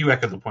like you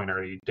echoed the point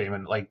already,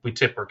 Damon, like we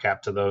tip our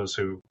cap to those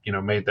who, you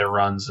know, made their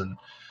runs and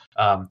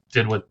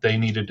did what they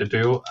needed to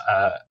do.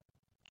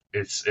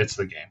 It's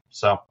the game.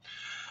 So,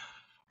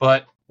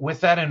 but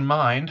with that in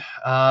mind,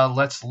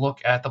 let's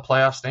look at the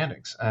playoff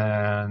standings.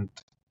 And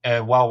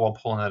while we're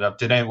pulling that up,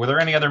 were there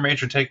any other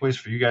major takeaways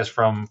for you guys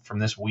from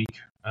this week,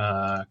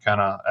 kind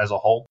of as a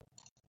whole?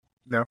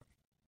 No.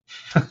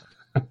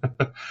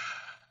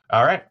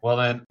 All right. Well,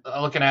 then,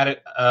 looking at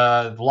it,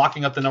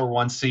 locking up the number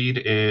 1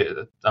 seed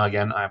is,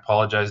 again, I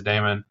apologize,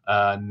 Damon.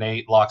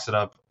 Nate locks it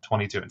up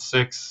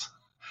 22-6.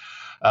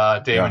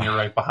 Damon, you're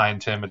right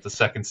behind him at the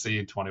 2nd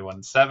seed,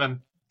 21-7.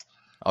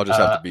 I'll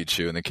just have to beat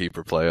you in the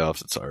keeper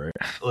playoffs. It's all right.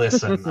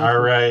 Listen, all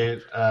right.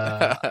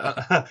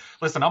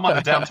 Listen, I'm on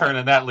the downturn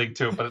in that league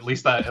too, but at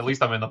least I'm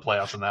in the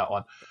playoffs in that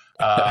one.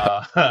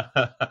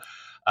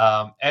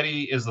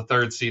 Eddie is the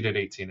 3rd seed at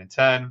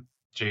 18-10.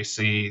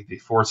 JC, the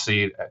 4th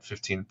seed at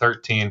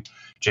 15-13.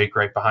 Jake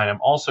right behind him,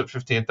 also at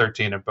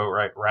 15-13, and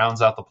Boatwright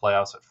rounds out the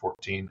playoffs at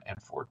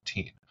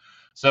 14-14.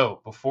 So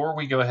before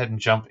we go ahead and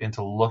jump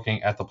into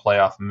looking at the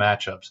playoff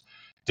matchups,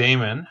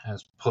 Damon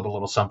has put a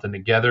little something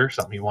together,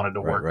 something he wanted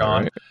to work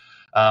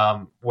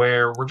on,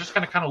 where we're just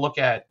going to kind of look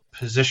at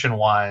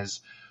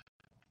position-wise,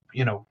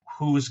 you know,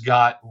 who's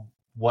got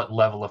what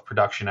level of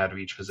production out of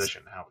each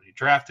position, how you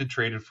drafted,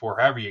 traded for,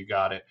 however you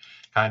got it,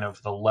 kind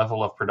of the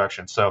level of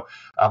production. So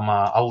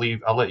I'll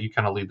let you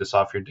kind of lead this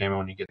off here, Damon,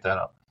 when you get that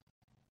up.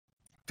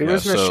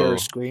 Damon's going to share a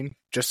screen,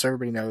 just so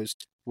everybody knows.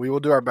 We will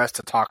do our best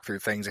to talk through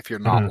things if you're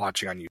not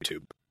watching on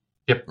YouTube.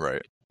 Yep.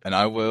 Right. And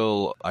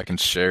I can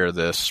share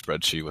this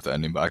spreadsheet with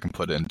anybody. I can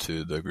put it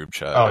into the group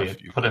chat. Oh, yeah.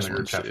 Put it in the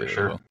group chat for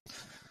sure.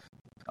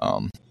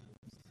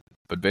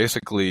 But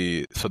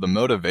basically, so the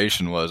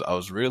motivation was,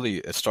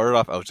 it started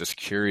off, I was just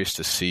curious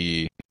to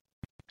see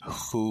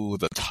who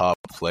the top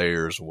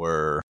players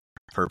were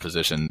per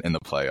position in the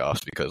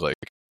playoffs, because like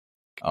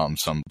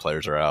some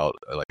players are out,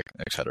 like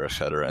et cetera, et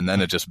cetera. And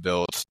then it just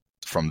built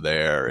from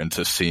there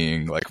into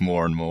seeing like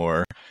more and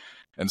more.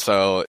 And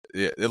so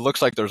it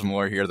looks like there's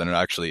more here than it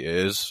actually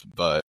is,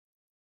 but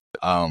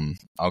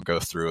I'll go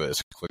through it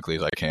as quickly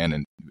as I can,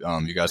 and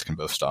you guys can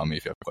both stop me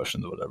if you have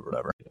questions or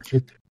whatever.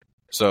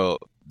 So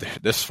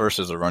this first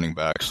is the running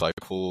back. So I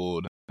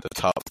pulled the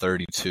top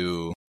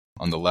 32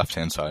 on the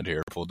left-hand side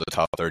here, pulled the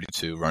top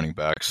 32 running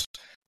backs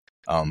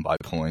by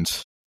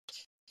points.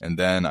 And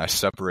then I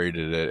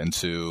separated it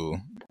into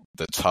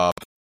the top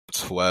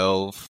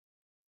 12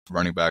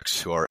 running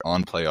backs who are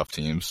on playoff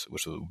teams,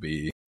 which will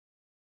be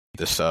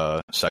this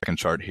second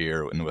chart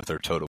here and with their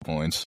total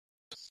points.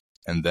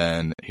 And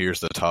then here's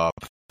the top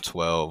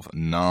 12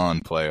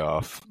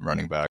 non-playoff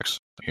running backs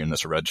here in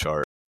this red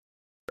chart.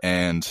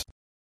 And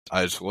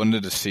I just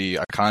wanted to see,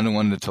 I kind of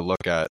wanted to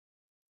look at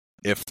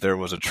if there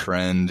was a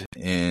trend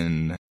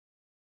in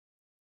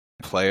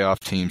playoff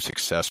team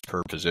success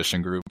per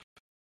position group.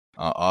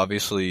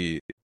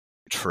 Obviously,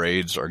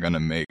 trades are going to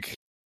make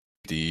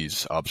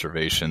these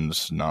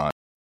observations not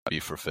be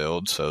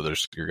fulfilled, so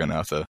you're going to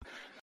have to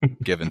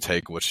give and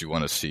take what you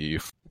want to see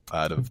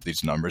out of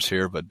these numbers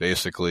here. But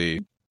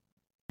basically,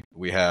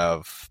 we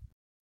have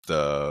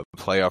the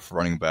playoff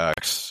running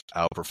backs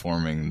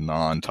outperforming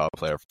non-top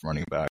playoff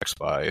running backs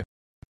by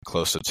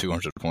close to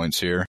 200 points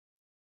here.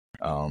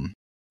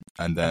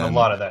 And then a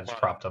lot of that is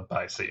propped up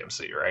by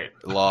CMC, right?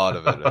 A lot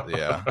of it,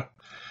 yeah.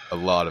 A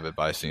lot of it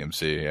by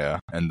CMC, yeah.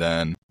 And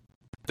then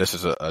this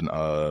is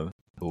a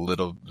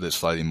little bit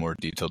slightly more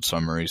detailed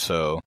summary.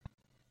 So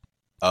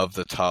of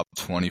the top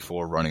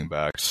 24 running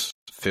backs,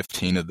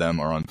 15 of them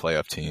are on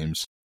playoff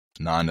teams,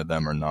 9 of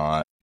them are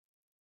not.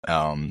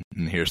 And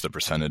here's the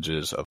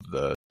percentages of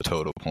the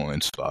total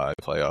points by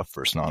playoff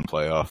versus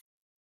non-playoff.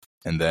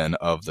 And then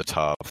of the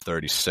top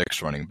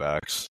 36 running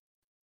backs,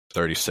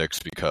 36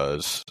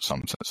 because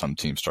some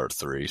teams start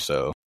 3,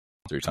 so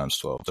 3 times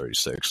 12,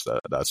 36,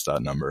 that's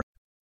that number.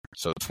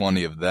 So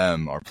 20 of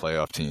them are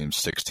playoff teams,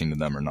 16 of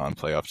them are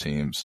non-playoff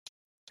teams,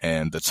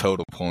 and the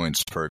total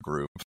points per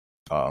group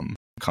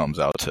comes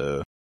out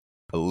to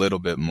a little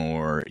bit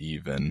more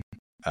even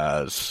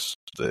as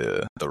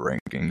the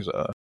rankings,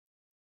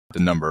 the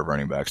number of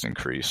running backs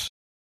increase.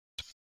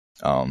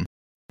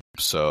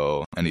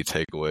 So any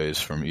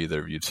takeaways from either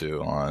of you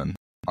two on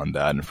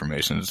that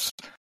information?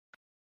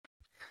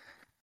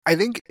 I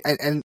think,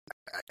 and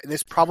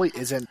this probably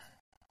isn't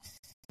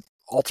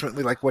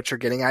ultimately like what you're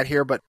getting at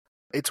here, but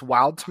it's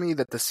wild to me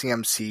that the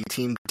CMC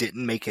team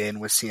didn't make it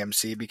in with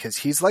CMC because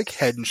he's like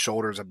head and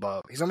shoulders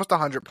above. He's almost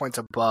 100 points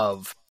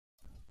above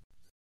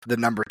the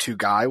number 2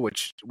 guy,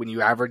 which when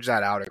you average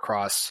that out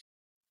across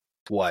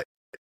 20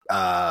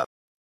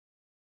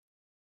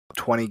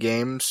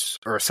 games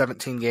or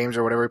 17 games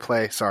or whatever we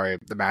play. Sorry,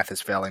 the math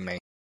is failing me.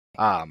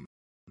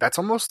 That's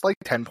almost like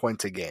 10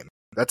 points a game.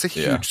 That's a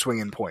huge swing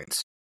in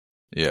points.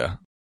 Yeah,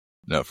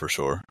 no, for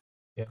sure.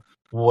 Yeah.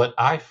 What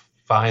I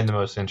find the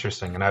most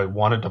interesting, and I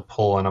wanted to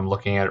pull, and I'm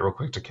looking at it real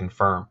quick to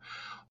confirm,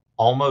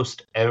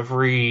 almost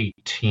every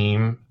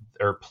team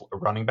or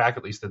running back,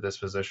 at least at this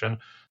position,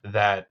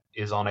 that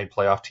is on a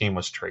playoff team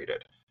was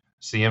traded.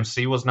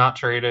 CMC was not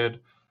traded.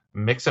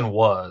 Mixon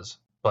was,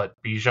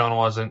 but Bijan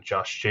wasn't.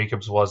 Josh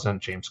Jacobs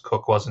wasn't. James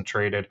Cook wasn't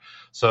traded.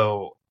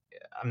 So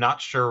I'm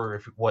not sure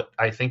if what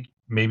I think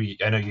maybe,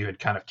 I know you had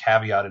kind of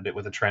caveated it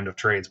with a trend of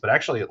trades, but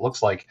actually it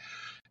looks like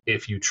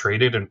if you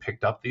traded and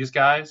picked up these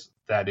guys,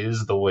 that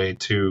is the way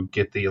to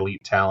get the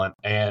elite talent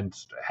and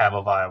have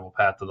a viable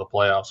path to the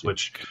playoffs,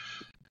 which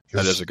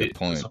that is a good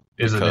point.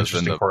 Is an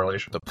interesting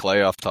correlation. The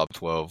playoff top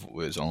 12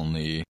 was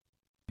only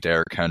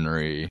Derrick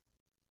Henry,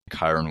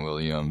 Kyron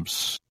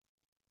Williams,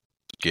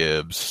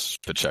 Gibbs,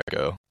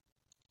 Pacheco,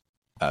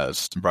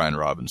 as Brian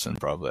Robinson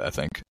probably, I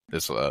think,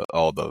 is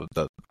all the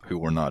who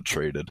were not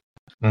traded.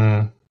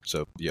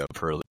 So yeah,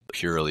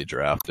 purely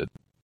drafted.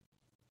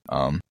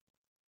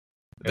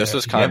 This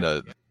is kind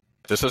of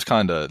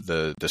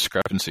the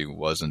discrepancy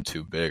wasn't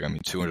too big. I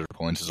mean, 200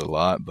 points is a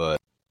lot, but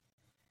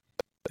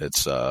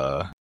it's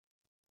not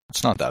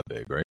that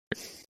big, right?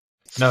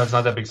 No, it's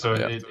not that big. So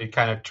it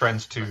kind of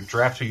trends to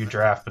draft who you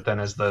draft, but then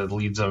as the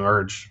leads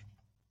emerge,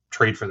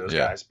 trade for those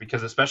guys.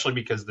 Especially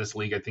because this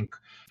league, I think,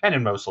 and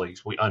in most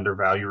leagues, we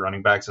undervalue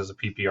running backs as a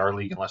PPR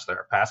league unless they're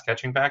a pass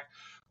catching back.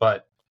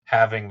 But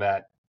having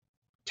that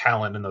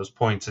talent in those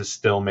points is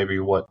still maybe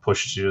what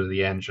pushes you to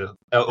the end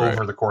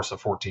over the course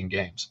of 14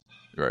 games.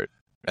 Right.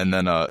 And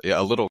then a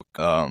little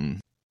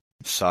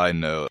side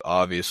note,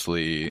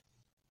 obviously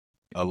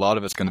a lot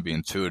of it's going to be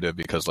intuitive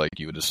because like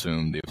you would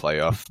assume the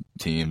playoff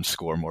teams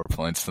score more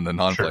points than the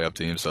non-playoff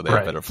teams, so they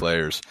have better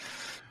players.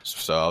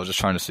 So I was just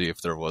trying to see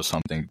if there was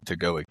something to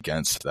go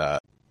against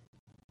that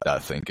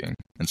thinking.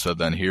 And so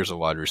then here's a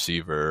wide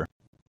receiver,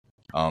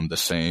 the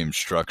same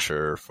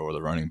structure for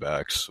the running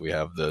backs. We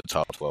have the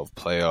top 12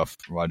 playoff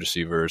wide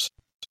receivers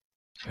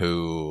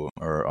who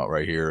are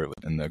right here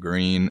in the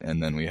green,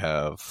 and then we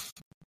have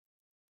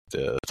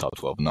the top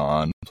 12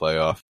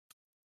 non-playoff,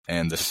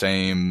 and the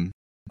same,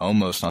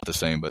 almost not the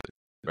same, but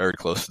very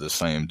close to the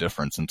same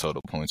difference in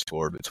total points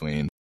scored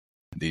between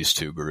these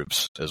two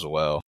groups as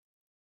well.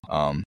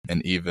 And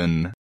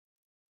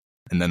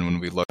then when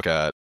we look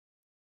at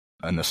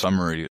in the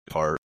summary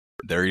part,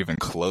 they're even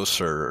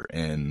closer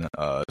in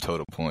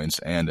total points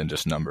and in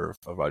just number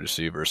of wide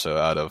receivers. So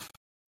out of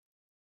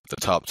the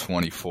top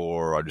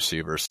 24 wide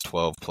receivers,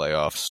 12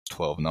 playoffs,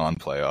 12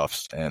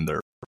 non-playoffs, and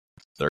they're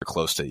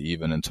close to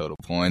even in total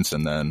points.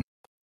 And then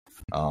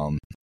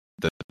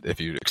if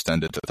you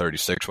extend it to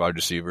 36 wide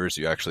receivers,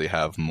 you actually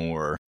have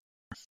more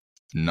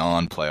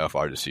non-playoff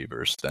wide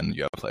receivers than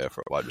you have playoff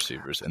wide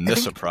receivers. And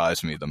this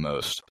surprised me the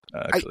most,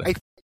 actually.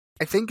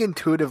 I think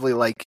intuitively,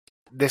 like,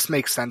 this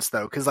makes sense,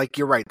 though, because, like,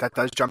 you're right, that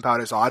does jump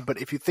out as odd.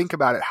 But if you think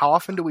about it, how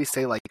often do we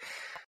say, like,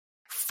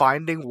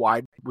 finding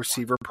wide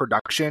receiver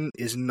production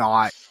is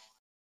not...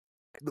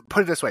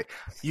 Put it this way.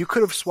 You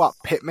could have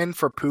swapped Pittman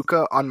for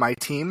Puka on my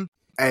team,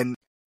 and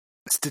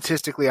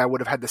statistically I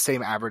would have had the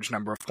same average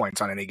number of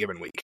points on any given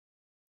week.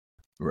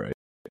 Right.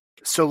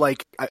 So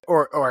like,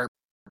 or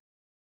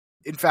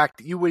in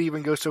fact, you would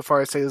even go so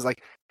far as to say is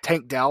like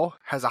Tank Dell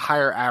has a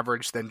higher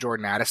average than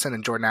Jordan Addison,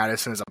 and Jordan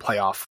Addison is a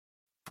playoff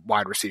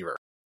wide receiver.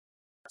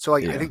 So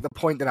like, I think the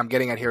point that I'm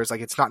getting at here is like,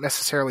 it's not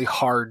necessarily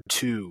hard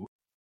to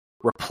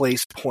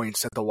replace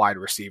points at the wide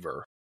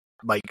receiver.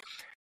 Like,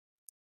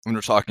 when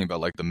we're talking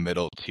about like the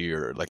middle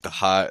tier, like the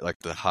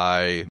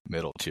high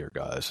middle tier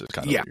guys is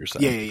kind of what you're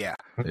saying. Yeah.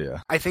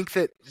 I think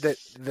that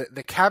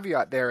the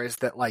caveat there is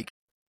that like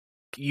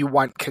you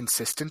want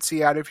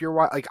consistency out of your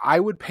wide. Like I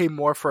would pay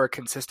more for a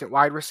consistent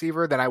wide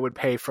receiver than I would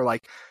pay for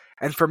like,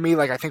 and for me,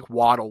 like I think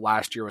Waddle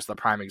last year was the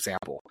prime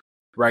example,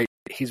 right?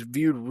 He's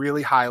viewed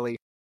really highly.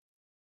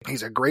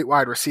 He's a great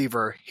wide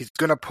receiver. He's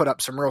going to put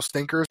up some real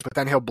stinkers, but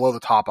then he'll blow the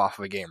top off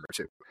of a game or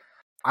two.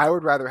 I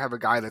would rather have a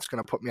guy that's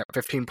going to put me up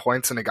 15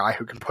 points than a guy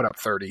who can put up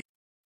 30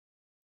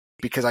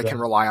 because I can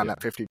rely on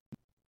that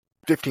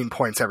 15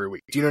 points every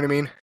week. Do you know what I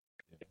mean?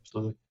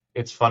 Absolutely.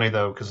 It's funny,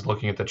 though, because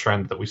looking at the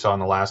trend that we saw in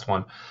the last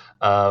one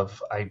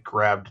of I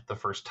grabbed the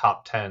first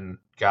top 10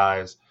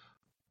 guys,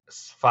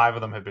 5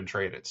 of them have been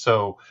traded.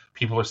 So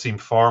people seem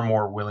far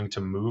more willing to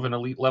move an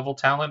elite level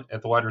talent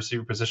at the wide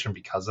receiver position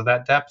because of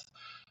that depth.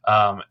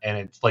 And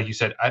it's like you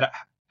said, I don't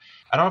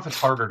know if it's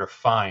harder to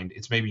find.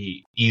 It's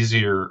maybe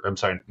easier. I'm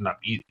sorry,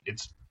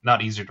 it's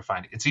not easier to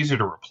find. It's easier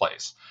to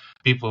replace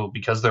people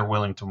because they're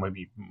willing to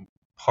maybe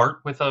part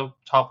with a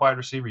top wide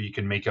receiver. You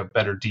can make a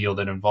better deal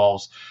that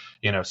involves,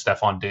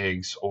 Stephon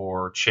Diggs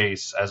or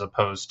Chase as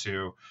opposed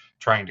to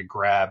trying to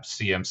grab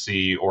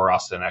CMC or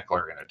Austin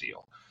Eckler in a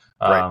deal.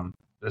 Right.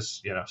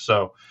 That's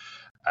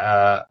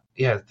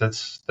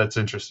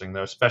interesting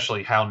though,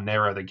 especially how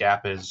narrow the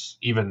gap is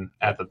even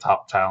at the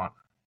top talent.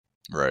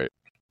 Right.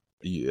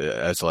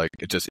 Yeah, it's like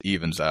it just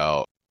evens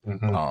out.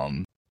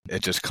 Mm-hmm.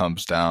 It just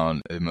comes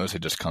down. It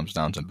mostly just comes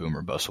down to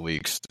boomer bust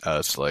weeks.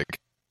 As like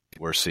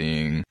we're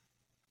seeing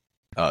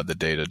the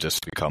data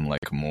just become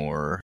like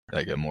more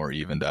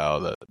evened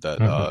out.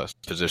 That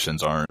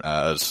positions aren't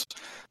as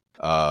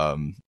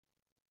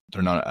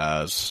they're not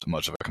as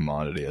much of a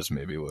commodity as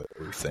maybe what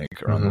we think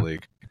around the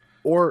league.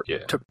 Or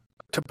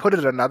to put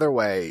it another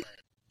way,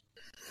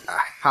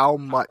 how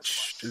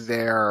much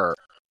they're.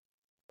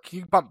 Can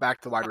you bump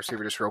back the wide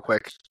receiver just real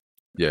quick?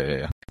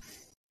 Yeah.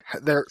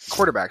 They're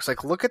quarterbacks.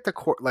 Like, look at the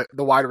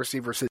wide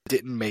receivers that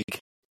didn't make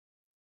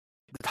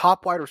the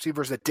top wide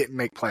receivers that didn't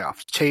make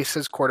playoffs.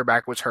 Chase's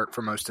quarterback was hurt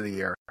for most of the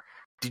year.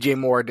 DJ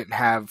Moore didn't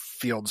have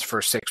Fields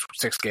for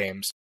six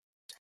games.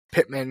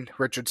 Pittman,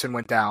 Richardson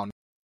went down.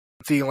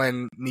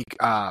 Thielen,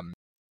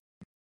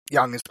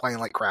 Young is playing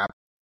like crap.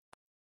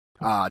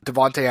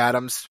 Devontae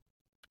Adams.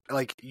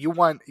 Like you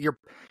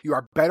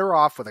are better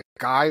off with a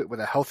guy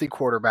with a healthy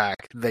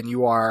quarterback than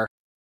you are,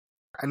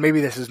 and maybe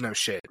this is no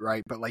shit,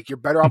 right? But like you're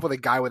better off with a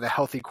guy with a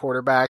healthy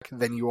quarterback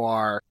than you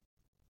are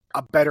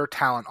a better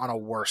talent on a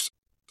worse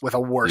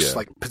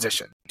like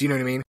position. Do you know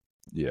what I mean?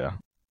 Yeah.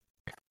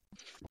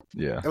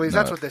 At least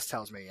that's what this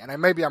tells me. And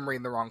maybe I'm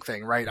reading the wrong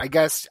thing, right? I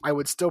guess I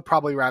would still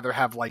probably rather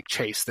have like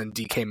Chase than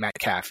DK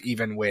Metcalf,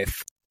 even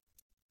with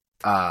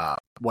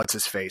what's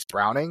his face,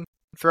 Browning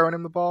throwing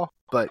him the ball.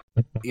 But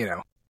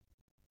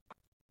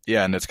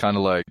Yeah, and it's kind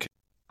of like,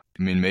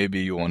 I mean,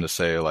 maybe you want to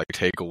say, like,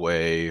 take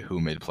away who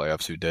made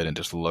playoffs, who did, and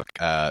just look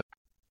at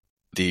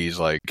these,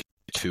 like,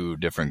 2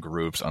 different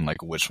groups on,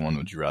 like, which one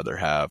would you rather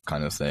have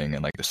kind of thing,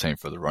 and, like, the same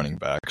for the running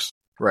backs.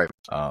 Right.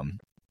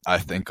 I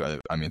think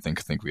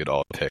we'd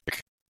all pick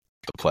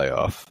the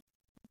playoff.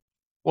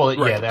 Well,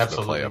 right, yeah,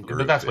 absolutely. Group,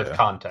 but that's with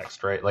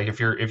context, right? Like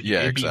it'd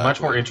exactly. be much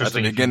more interesting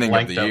at the beginning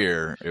of the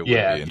year. It would be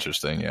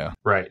interesting, yeah.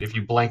 Right. If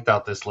you blanked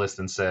out this list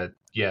and said,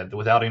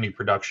 without any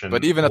production.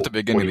 But even at the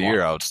beginning of the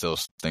year, I would still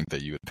think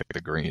that you would pick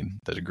the green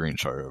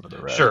chart over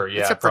the red. Sure,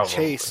 yeah. Except for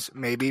Chase,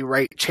 maybe,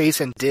 right?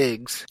 Chase and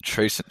Diggs.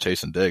 Chase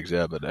and Diggs,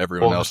 yeah. But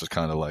everyone else is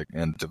kind of like,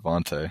 and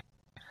Devontae.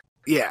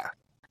 Yeah.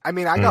 I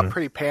mean, I got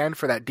pretty panned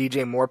for that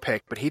DJ Moore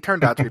pick, but he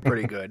turned out to be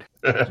pretty good.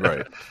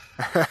 Right.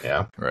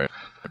 Yeah. Right.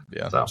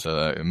 Yeah.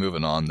 So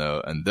moving on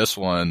though, and this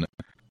one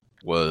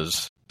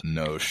was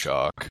no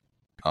shock.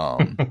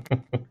 Of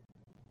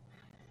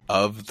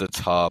the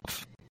top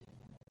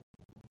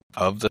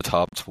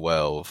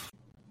 12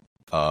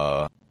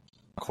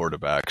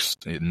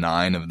 quarterbacks,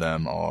 9 of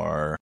them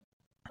are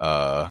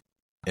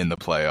in the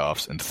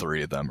playoffs, and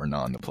 3 of them are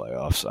not in the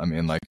playoffs. I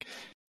mean, like.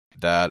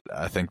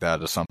 I think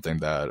that is something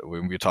that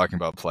we've been talking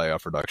about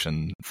playoff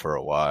production for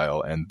a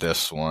while, and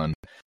this one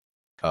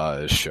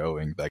is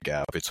showing that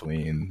gap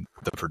between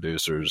the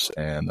producers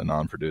and the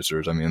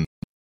non-producers. I mean,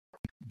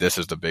 this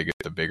is the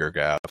bigger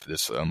gap.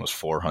 It's almost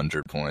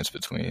 400 points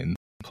between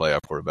playoff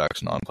quarterbacks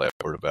and non-playoff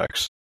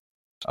quarterbacks.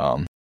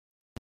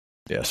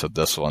 So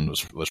this one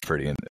was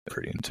pretty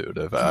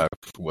intuitive. I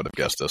would have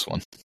guessed this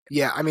one.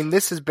 Yeah, I mean,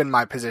 this has been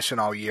my position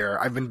all year.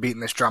 I've been beating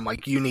this drum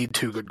like you need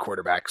 2 good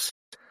quarterbacks.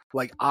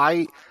 Like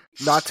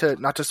not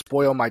to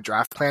spoil my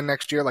draft plan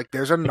next year, like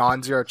there's a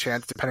non-zero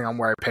chance depending on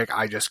where I pick,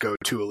 I just go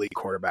 2 elite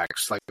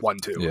quarterbacks, like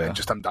 1-2, and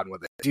just I'm done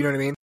with it. Do you know what I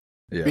mean?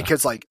 Yeah.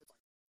 Because like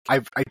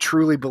I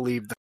truly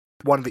believe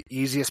one of the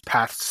easiest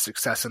paths to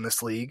success in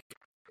this league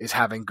is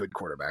having good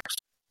quarterbacks.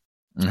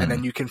 Mhm. And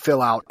then you can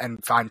fill out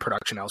and find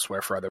production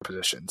elsewhere for other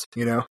positions,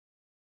 you know?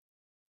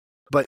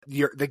 But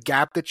the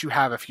gap that you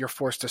have if you're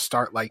forced to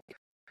start like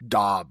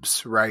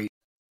Dobbs, right,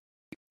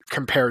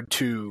 compared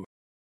to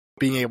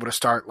being able to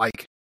start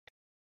like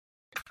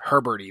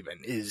Herbert even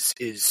is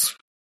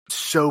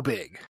so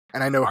big.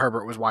 And I know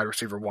Herbert was wide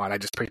receiver 1. I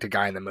just picked a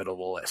guy in the middle of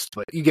the list,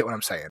 but you get what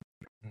I'm saying.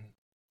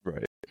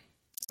 Right.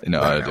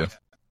 No, I do.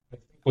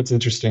 What's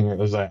interesting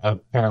is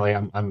apparently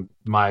I'm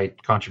my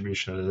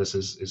contribution to this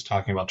is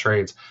talking about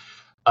trades.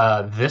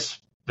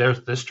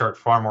 This chart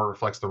far more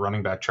reflects the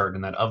running back chart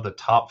in that of the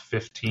top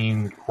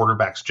 15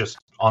 quarterbacks just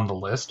on the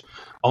list,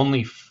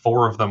 only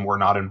 4 of them were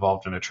not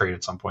involved in a trade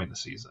at some point in the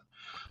season.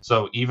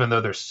 So even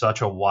though there's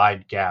such a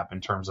wide gap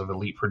in terms of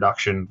elite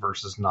production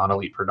versus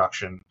non-elite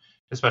production,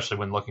 especially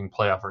when looking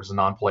playoff versus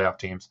non-playoff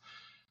teams,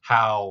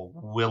 how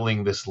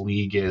willing this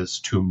league is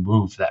to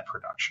move that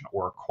production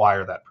or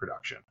acquire that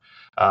production.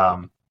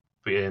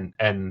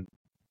 And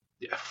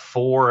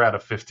 4 out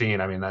of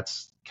 15, I mean,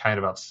 that's kind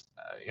of about,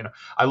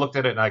 I looked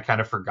at it and I kind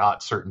of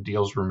forgot certain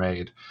deals were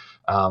made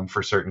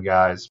for certain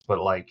guys, but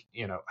like,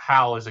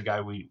 Hal is a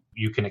guy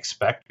you can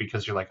expect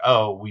because you're like,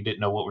 oh, we didn't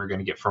know what we were going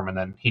to get from him, and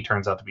then he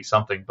turns out to be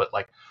something. But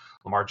like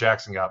Lamar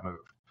Jackson got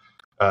moved,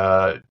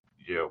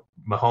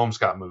 Mahomes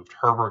got moved,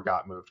 Herbert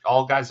got moved,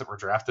 all guys that were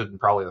drafted in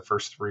probably the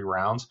first 3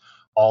 rounds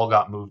all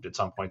got moved at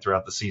some point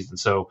throughout the season.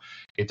 So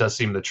it does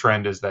seem the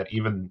trend is that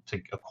even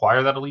to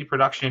acquire that elite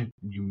production,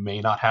 you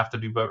may not have to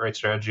do boat rate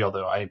strategy,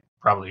 although I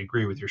probably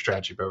agree with your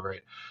strategy, boat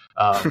rate.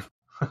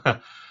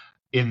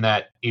 In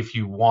that if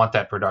you want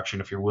that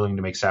production, if you're willing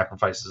to make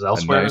sacrifices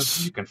elsewhere,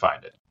 you can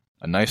find it.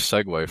 A nice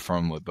segue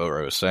from what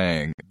Boatwright was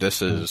saying.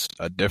 This is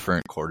a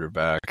different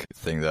quarterback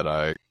thing that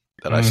I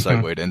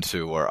segued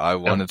into, where I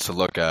wanted to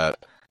look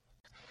at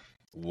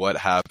what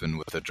happened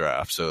with the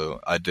draft.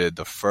 So I did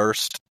the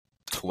first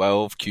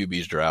 12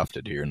 QBs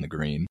drafted here in the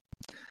green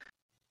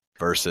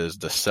versus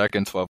the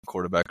second 12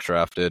 quarterbacks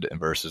drafted and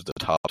versus the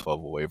top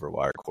 12 waiver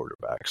wire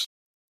quarterbacks.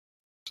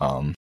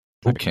 I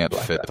can't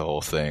fit the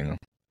whole thing.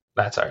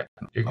 That's all right.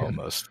 You're good.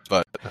 Almost.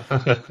 But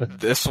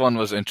this one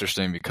was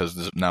interesting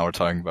because now we're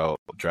talking about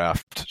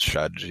draft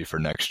strategy for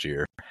next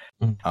year.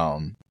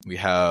 We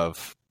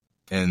have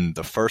in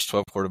the first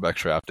 12 quarterbacks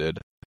drafted,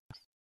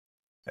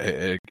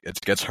 it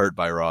gets hurt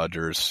by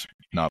Rodgers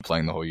not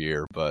playing the whole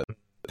year, but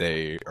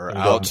they are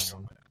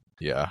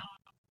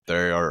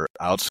they are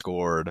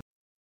outscored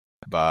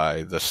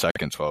by the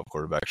second 12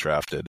 quarterbacks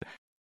drafted,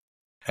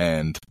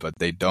 but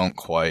they don't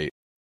quite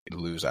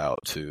lose out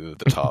to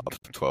the top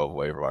 12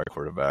 waiver wire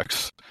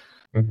quarterbacks.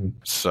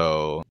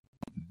 So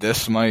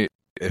this might,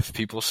 if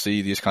people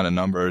see these kind of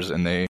numbers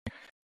and they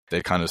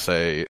kind of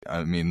say,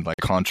 I mean, like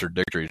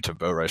contradictory to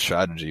Boatwright's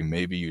strategy,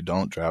 maybe you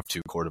don't draft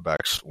 2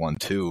 quarterbacks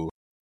 1-2,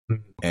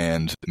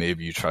 and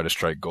maybe you try to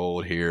strike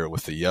gold here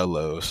with the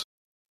yellows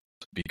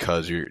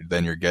because you're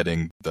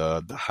getting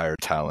the higher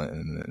talent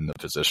in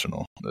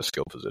the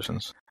skill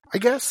positions. I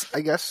guess,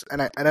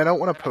 and I don't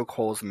want to poke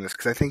holes in this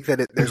because I think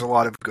that there's a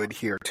lot of good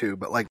here too.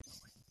 But like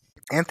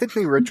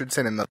Anthony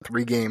Richardson in the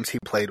 3 games he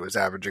played was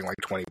averaging like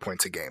 20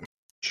 points a game.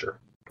 Sure.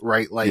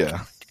 Right? Like,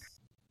 yeah.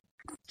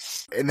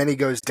 And then he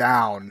goes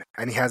down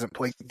and he hasn't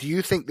played. Do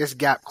you think this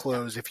gap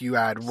closed if you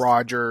add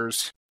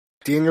Rodgers?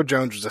 Daniel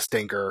Jones was a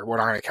stinker. We're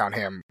not going to count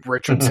him.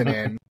 Richardson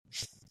in.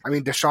 I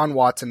mean, Deshaun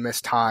Watson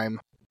missed time.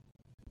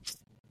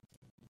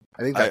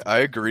 I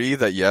agree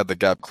that, the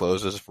gap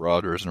closes if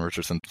Rodgers and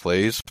Richardson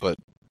plays, but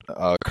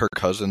Kirk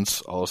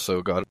Cousins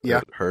also got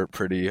hurt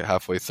pretty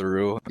halfway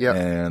through. Yep.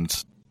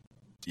 And,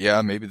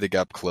 maybe the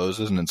gap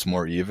closes and it's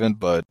more even,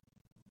 but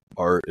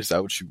is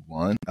that what you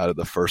want out of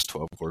the first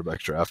 12 quarterbacks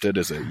drafted?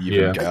 Is an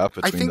even gap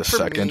between the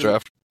second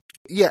draft?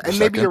 Yeah, and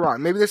maybe you're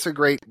wrong. Maybe this is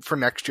great for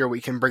next year. We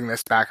can bring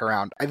this back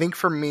around. I think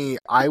for me,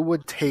 I will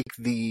take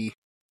the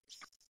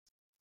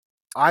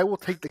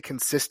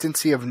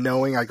consistency of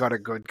knowing I got a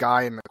good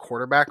guy in the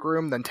quarterback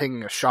room than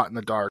taking a shot in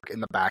the dark in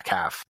the back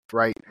half,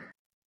 right?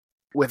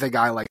 With a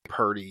guy like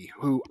Purdy,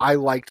 who I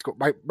liked.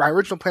 My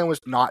original plan was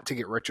not to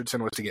get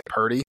Richardson, was to get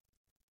Purdy.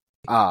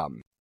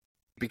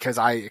 Because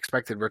I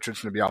expected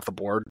Richardson to be off the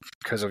board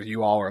because of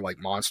you all are like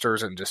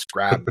monsters and just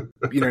grab,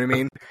 you know what I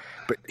mean?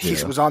 But he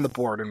was on the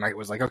board and I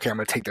was like, okay, I'm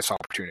going to take this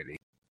opportunity.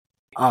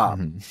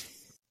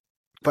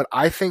 But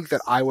I think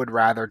that I would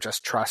rather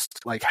just trust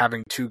like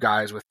having 2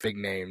 guys with big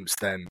names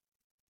than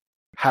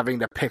having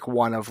to pick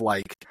one of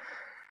like,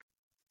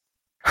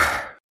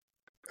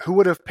 who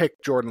would have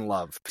picked Jordan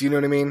Love? Do you know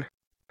what I mean?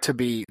 To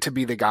be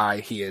the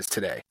guy he is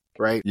today,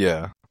 right?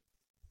 Yeah.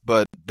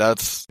 But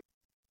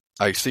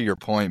I see your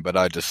point, but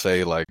I just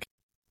say like,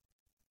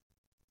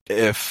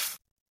 if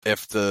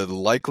the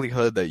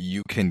likelihood that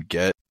you can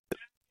get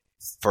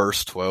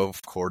first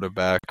 12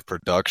 quarterback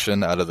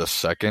production out of the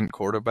second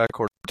quarterback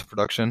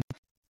production,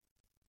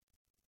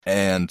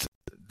 and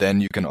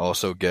then you can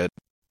also get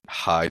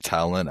high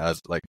talent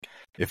as like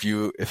if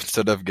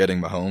instead of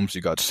getting Mahomes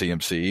you got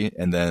CMC,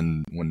 and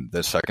then when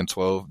the second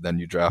 12 then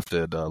you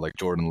drafted like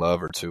Jordan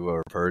Love or Tua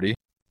or Purdy,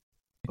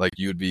 Like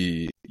you'd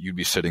be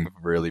sitting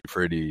really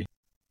pretty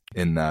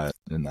in that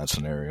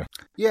scenario.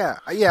 Yeah,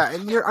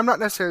 and I'm not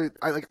necessarily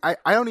I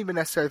don't even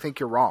necessarily think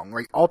you're wrong.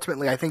 Like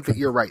ultimately, I think that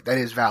you're right. That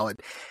is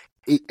valid.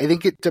 I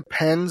think it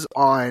depends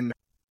on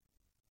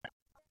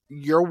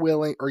your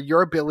willing or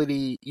your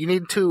ability. You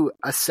need to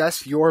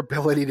assess your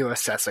ability to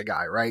assess a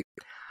guy, right?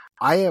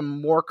 I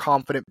am more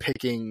confident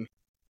picking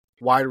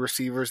wide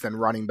receivers than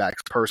running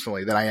backs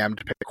personally than I am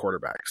to pick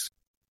quarterbacks.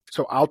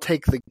 So I'll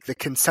take the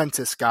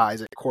consensus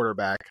guys at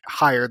quarterback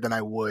higher than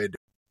I would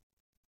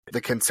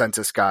the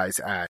consensus guys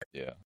at.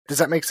 Yeah. Does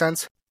that make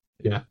sense?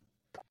 Yeah.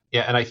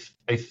 Yeah, and I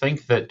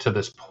think that to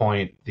this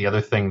point, the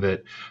other thing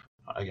that,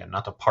 again,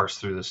 not to parse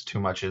through this too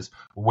much, is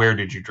where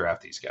did you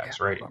draft these guys,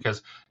 right?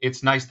 Because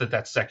it's nice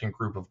that second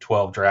group of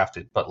 12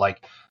 drafted, but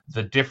like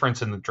the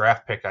difference in the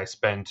draft pick I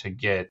spend to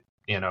get,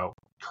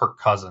 Kirk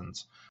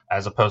Cousins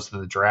as opposed to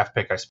the draft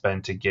pick I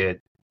spend to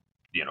get,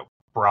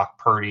 Brock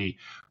Purdy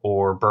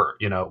or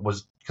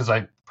was because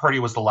Purdy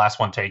was the last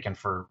one taken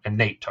and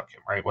Nate took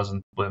him, right?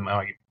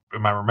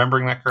 Am I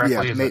remembering that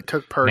correctly? Yeah, Nate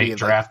took Purdy. Nate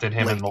drafted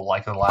him in the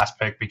last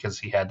pick because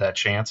he had that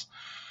chance.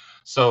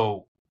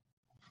 So,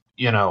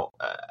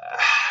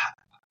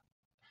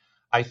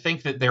 I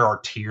think that there are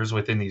tiers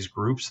within these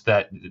groups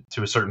that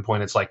to a certain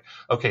point, it's like,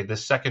 okay,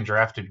 this second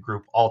drafted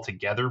group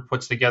altogether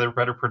puts together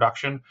better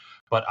production,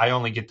 but I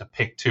only get to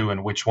pick two,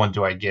 and which one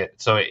do I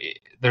get? So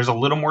there's a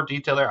little more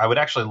detail there. I would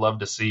actually love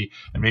to see,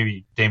 and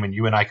maybe Damon,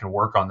 you and I can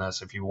work on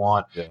this if you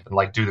want,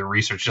 and do the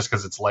research just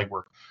because it's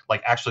legwork.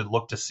 Like actually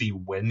look to see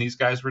when these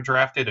guys were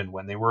drafted and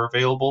when they were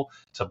available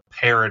to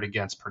pair it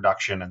against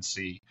production and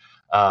see.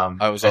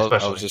 I was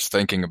just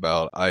thinking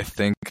about, I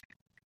think,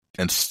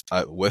 and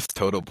with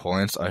total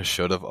points, I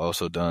should have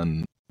also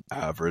done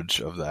average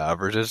of the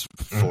averages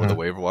for the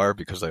waiver wire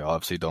because they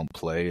obviously don't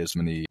play as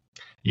many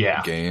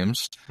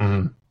games.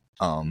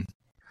 Mm-hmm.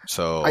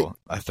 So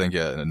I think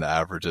and the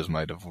averages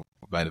might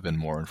have been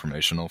more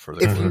informational for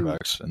the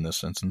quarterbacks in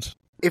this instance.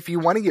 If you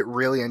want to get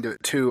really into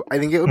it too, I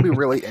think it would be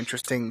really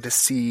interesting to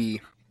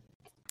see.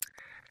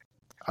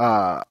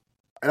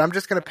 And I'm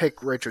just going to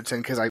pick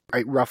Richardson because I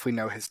roughly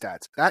know his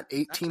stats. That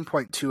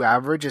 18.2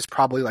 average is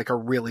probably like a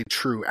really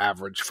true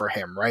average for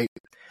him, right?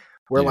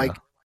 Where like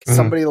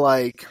somebody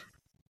like,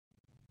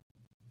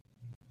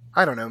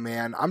 I don't know,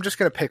 man. I'm just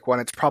going to pick one.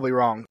 It's probably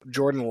wrong.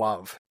 Jordan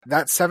Love.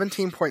 That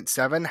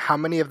 17.7, how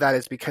many of that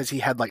is because he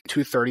had like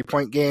 2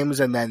 30-point games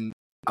and then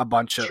a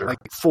bunch of like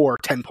 4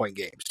 10-point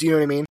games? Do you know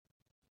what I mean?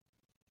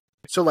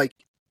 So like,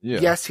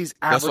 yes, he's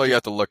averaging. That's why you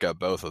have to look at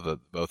both of the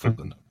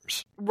numbers.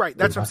 Right,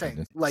 that's what I'm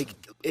saying. Like,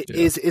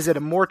 is it a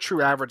more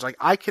true average? Like,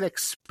 I can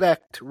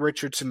expect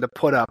Richardson to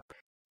put up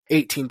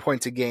 18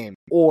 points a game,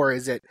 or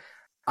is it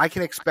I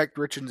can expect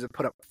Richardson to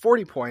put up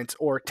 40 points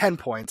or 10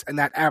 points, and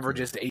that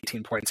averages to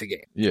 18 points a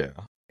game? Yeah.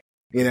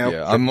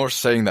 Yeah, I'm more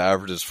saying the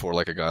averages for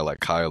like a guy like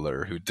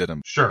Kyler who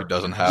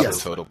doesn't have the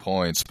total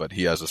points, but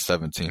he has a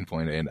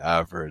 17.8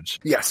 average.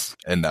 Yes,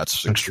 and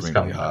that's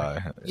extremely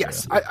high.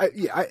 Yes, I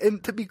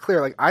and to be clear,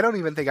 like I don't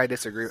even think I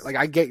disagree. Like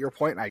I get your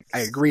point, and I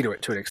agree to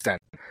it to an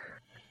extent.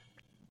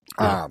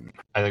 I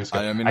think so.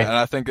 And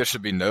I think it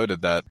should be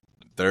noted that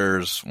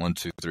there's 1,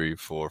 2, 3,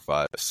 4,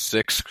 5,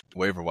 6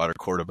 waiver wire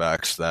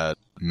quarterbacks that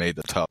made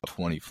the top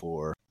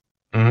 24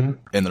 in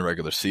the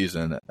regular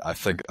season. I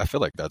feel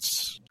like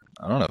that's.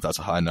 I don't know if that's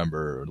a high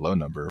number or low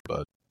number,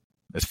 but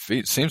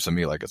it seems to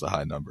me like it's a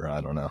high number. I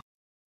don't know.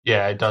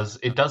 Yeah, it does.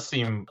 It does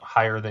seem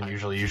higher than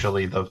usually.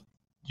 Usually the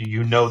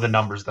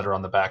numbers that are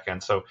on the back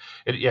end. So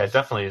it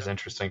definitely is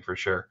interesting for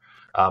sure.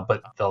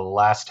 But the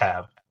last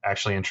tab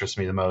actually interests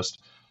me the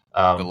most.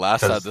 The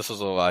last tab, this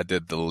is what I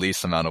did the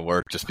least amount of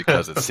work just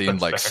because it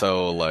seemed like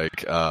so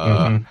like.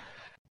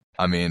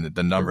 I mean,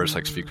 the numbers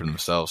like speak for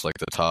themselves. Like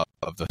the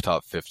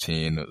top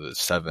 15,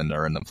 7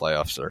 are in the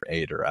playoffs, or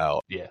 8 are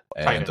out. Yeah,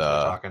 and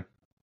talking.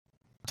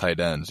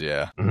 Tight ends,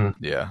 yeah,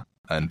 yeah,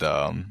 and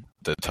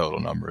the total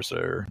numbers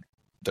they're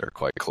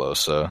quite close.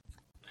 So,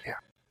 yeah,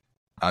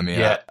 I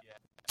mean,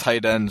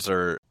 tight ends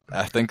are.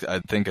 I think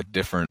a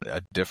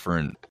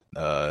different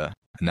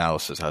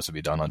analysis has to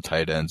be done on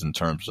tight ends in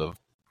terms of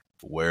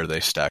where they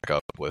stack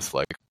up with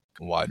like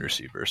wide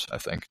receivers. I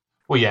think.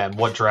 Well, yeah, and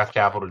what draft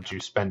capital did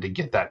you spend to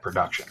get that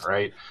production,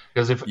 right?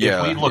 Because if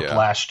we looked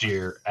last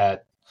year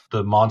at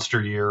the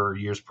monster year or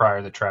years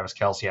prior that Travis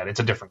Kelce had, it's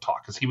a different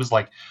talk. Because he was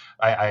like,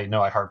 I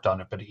know I harped on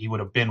it, but he would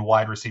have been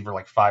wide receiver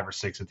like 5 or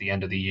 6 at the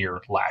end of the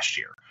year last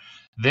year.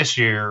 This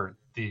year,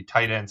 the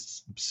tight end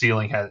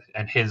ceiling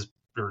and his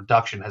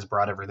reduction has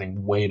brought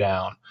everything way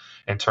down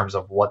in terms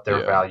of what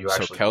their value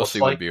actually looks like. So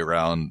Kelce would be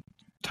around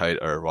tight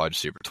or wide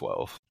receiver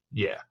 12.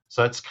 Yeah,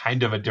 so that's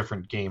kind of a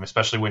different game,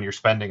 especially when you're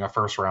spending a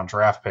first-round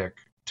draft pick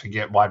to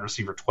get wide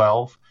receiver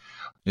 12.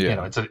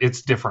 Yeah,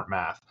 it's different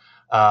math.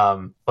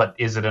 But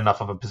is it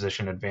enough of a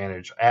position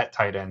advantage at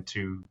tight end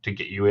to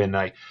get you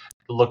in?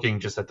 Looking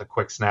just at the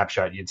quick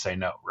snapshot, you'd say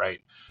no, right?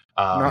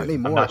 Not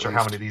anymore. I'm not sure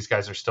how many of these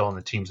guys are still in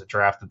the teams that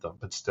drafted them,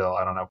 but still,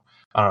 I don't know.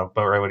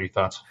 But Ray, what are your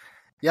thoughts?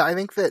 Yeah, I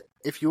think that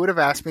if you would have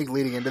asked me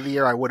leading into the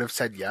year, I would have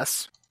said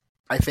yes.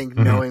 I think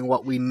knowing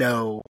what we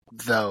know,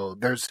 though,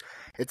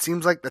 it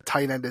seems like the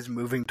tight end is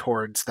moving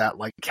towards that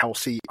like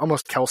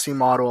almost Kelsey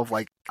model of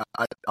like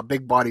a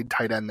big-bodied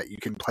tight end that you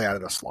can play out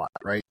of the slot,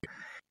 right?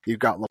 You've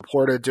got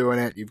Laporta doing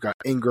it. You've got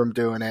Ingram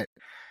doing it.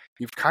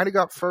 You've kind of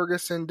got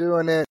Ferguson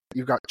doing it.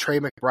 You've got Trey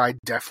McBride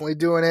definitely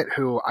doing it,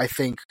 who I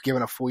think,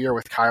 given a full year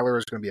with Kyler,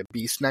 is going to be a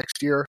beast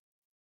next year.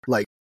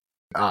 Like,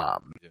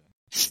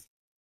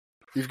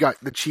 you've got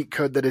the cheat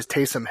code that is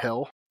Taysom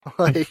Hill.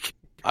 Like,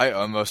 I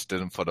almost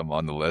didn't put him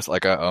on the list.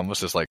 Like, I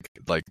almost just like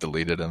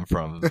deleted him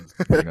from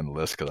being on the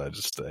list because I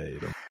just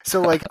hate him.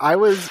 So, like, I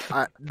was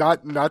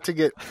not to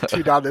get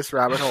too down this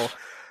rabbit hole.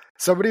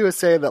 Somebody was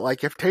saying that,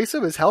 like, if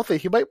Taysom is healthy,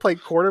 he might play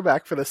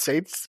quarterback for the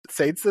Saints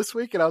this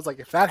week. And I was like,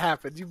 if that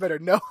happens, you better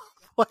know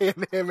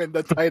playing him in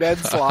the tight end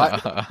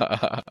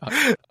slot.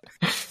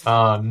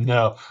 Oh,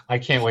 no. I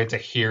can't wait to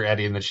hear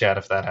Eddie in the chat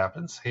if that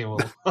happens. He will.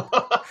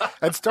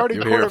 And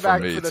starting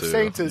quarterback for the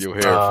Saints is... You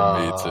hear it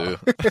from me, too.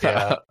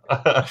 Yeah.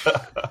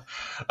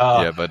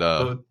 Yeah, but...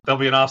 there'll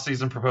be an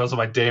off-season proposal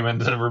by Damon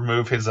to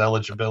remove his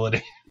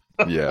eligibility.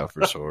 Yeah,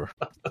 for sure.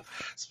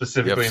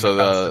 Specifically in the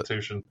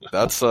Constitution.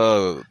 That's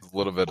a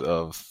little bit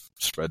of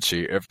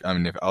spreadsheet. If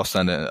I'll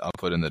send it, I'll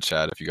put it in the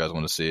chat if you guys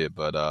want to see it.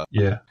 But I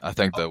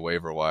think the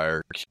waiver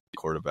wire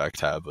quarterback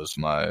tab was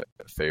my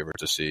favorite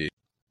to see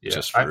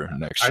just for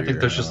next year. I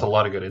think there's just a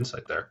lot of good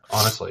insight there.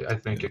 Honestly, I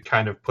think it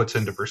kind of puts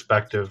into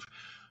perspective,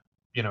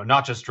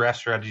 not just draft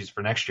strategies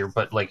for next year,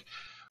 but like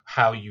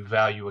how you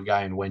value a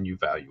guy and when you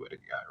value a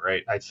guy,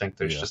 right? I think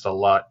there's just a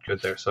lot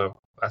good there. So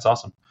that's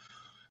awesome.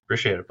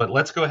 Appreciate it. But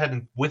let's go ahead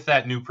and, with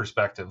that new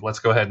perspective, let's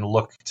go ahead and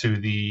look to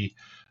the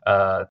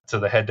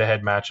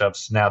head-to-head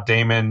matchups. Now,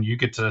 Damon, you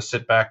get to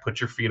sit back, put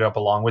your feet up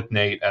along with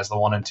Nate as the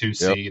 1 and 2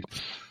 seed.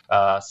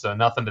 So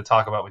nothing to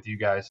talk about with you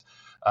guys.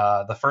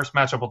 The first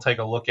matchup we'll take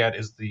a look at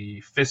is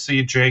the 5th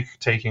seed Jake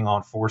taking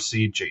on 4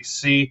 seed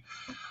JC.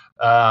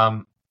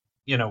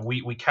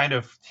 We kind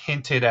of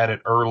hinted at it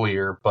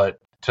earlier,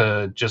 but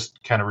to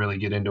just kind of really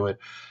get into it,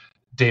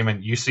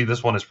 Damon, you see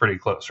this one is pretty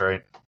close,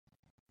 right?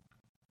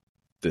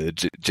 The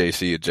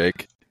JC and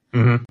Jake.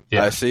 Mm-hmm.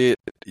 Yeah. I see it.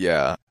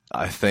 Yeah,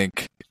 I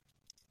think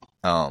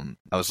I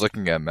was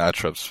looking at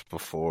matchups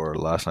before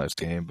last night's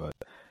game, but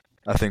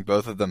I think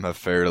both of them have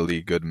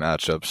fairly good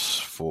matchups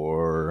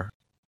for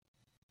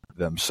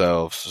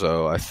themselves.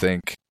 So I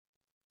think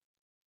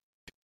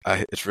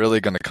it's really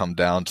going to come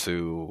down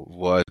to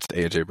what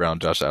AJ Brown,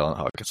 Josh Allen,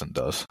 Hawkinson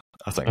does.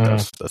 I think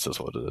that's just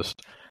what it is.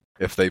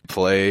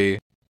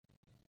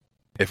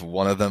 If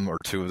one of them or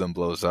two of them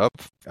blows up,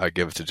 I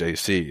give it to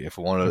JC. If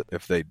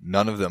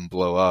none of them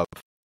blow up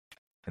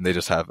and they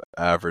just have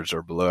average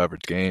or below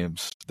average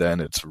games, then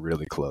it's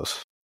really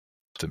close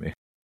to me.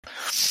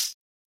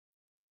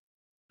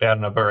 Yeah, I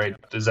don't know, but right,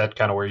 is that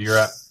kind of where you're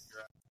at?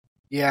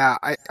 Yeah,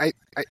 I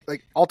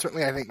like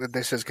ultimately I think that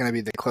this is going to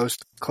be the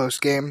close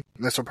game.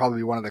 This will probably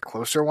be one of the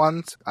closer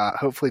ones.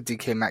 Hopefully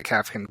DK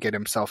Metcalf can get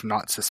himself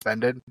not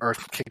suspended or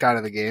kicked out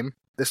of the game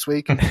this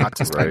week, not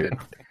suspended.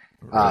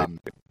 Right.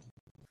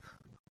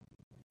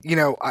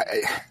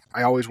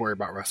 I always worry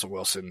about Russell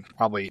Wilson.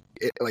 Probably,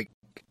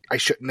 I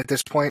shouldn't at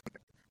this point,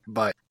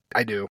 but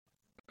I do.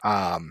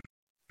 And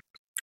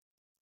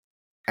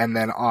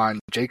then on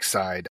Jake's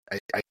side, I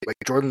like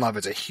Jordan Love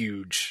is a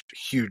huge,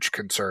 huge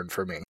concern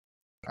for me.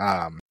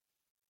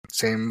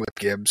 Same with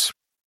Gibbs.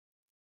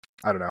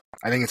 I don't know.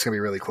 I think it's gonna be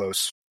really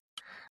close.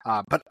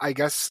 But I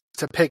guess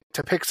to pick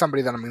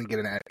somebody that I'm gonna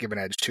give an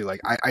edge to,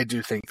 like I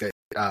do think that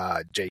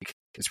Jake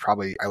is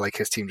probably, I like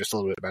his team just a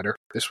little bit better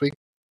this week.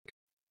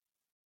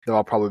 Though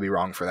I'll probably be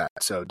wrong for that,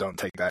 so don't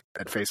take that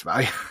at face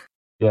value.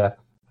 Yeah,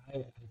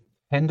 I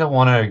tend to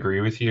want to agree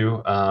with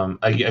you. I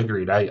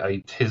agreed.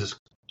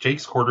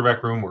 Jake's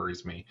quarterback room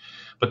worries me,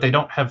 but they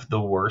don't have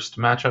the worst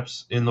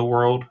matchups in the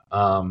world,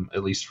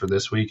 at least for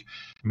this week.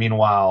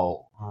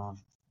 Meanwhile,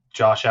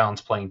 Josh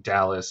Allen's playing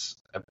Dallas,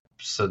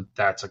 so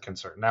that's a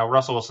concern. Now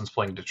Russell Wilson's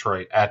playing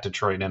Detroit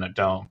in a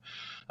dome.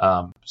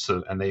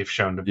 And they've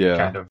shown to be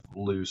kind of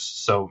loose.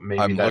 So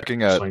maybe I'm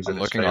looking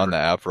on the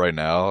app right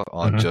now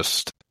on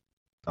just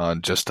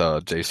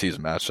JC's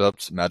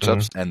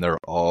matchups, and they're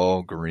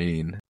all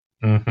green,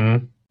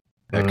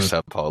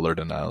 except Pollard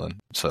and Allen.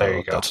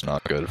 So that's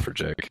not good for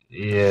Jake.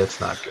 Yeah, it's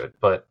not good.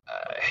 But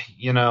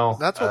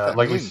that's what that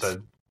like means. we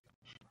said.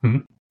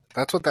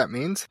 That's what that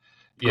means.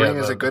 Green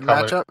is a good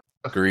matchup.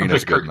 Green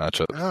is a good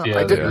matchup. Oh, yeah,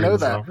 I didn't know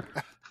that.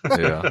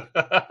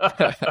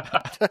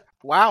 Yeah.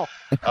 Wow.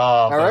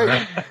 All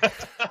right.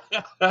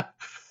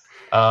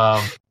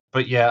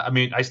 But yeah, I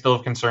mean, I still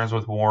have concerns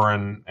with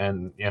Warren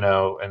and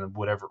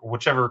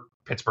whichever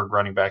Pittsburgh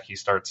running back he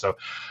starts. So,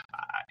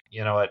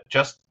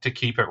 just to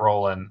keep it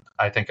rolling,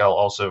 I think I'll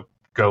also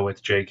go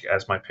with Jake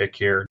as my pick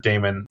here.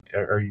 Damon,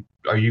 are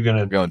you going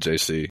to going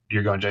JC?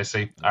 You're going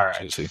JC. All right.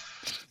 JC.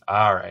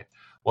 All right.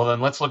 Well,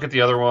 then let's look at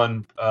the other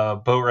one.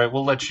 Boatwright,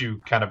 we'll let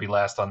you kind of be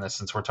last on this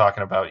since we're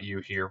talking about you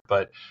here,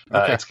 but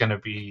it's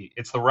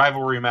the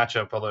rivalry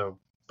matchup, although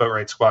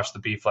Boatwright squashed the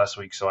beef last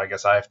week, so I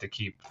guess I have to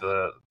keep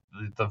the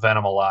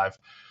venom alive.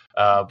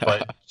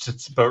 But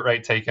it's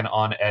Boatwright taking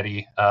on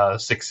Eddie,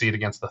 6th seed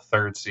against the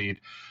 3rd seed.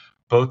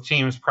 both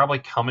teams probably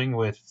coming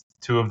with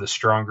two of the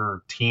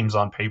stronger teams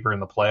on paper in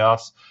the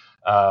playoffs.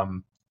 I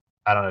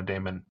don't know,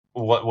 Damon.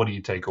 What do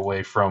you take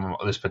away from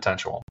this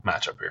potential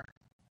matchup here?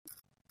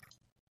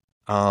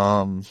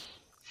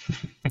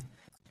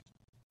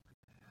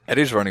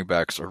 Eddie's running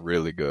backs are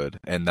really good,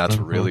 and that's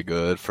really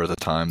good for the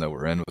time that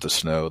we're in with the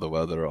snow, the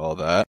weather, all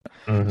that.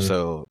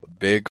 So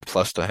big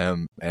plus to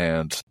him,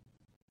 and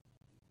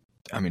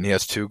I mean, he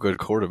has two good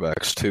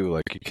quarterbacks too.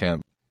 Like, you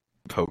can't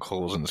poke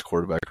holes in this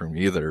quarterback room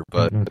either.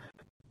 But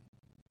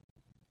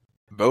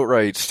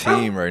Boatwright's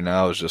team right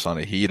now is just on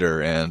a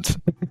heater, and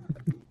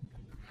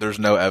there's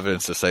no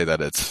evidence to say that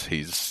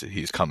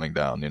he's coming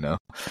down.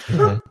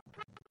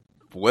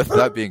 With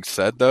that being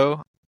said,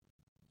 though,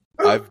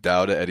 I've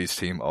doubted Eddie's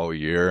team all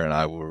year, and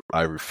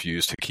I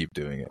refuse to keep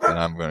doing it, and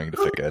I'm going to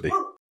pick Eddie.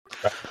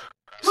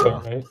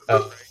 So,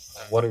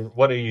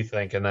 what do you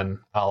think? And then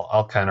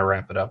I'll kind of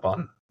wrap it up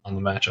on the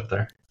matchup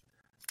there.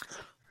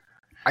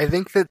 I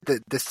think that the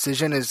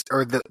decision is,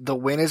 or the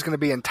win is going to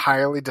be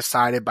entirely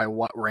decided by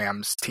what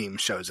Rams team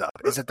shows up.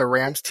 Is it the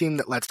Rams team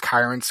that lets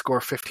Kyron score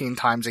 15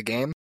 times a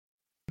game?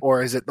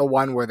 Or is it the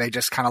one where they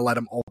just kind of let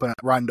him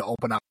run to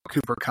open up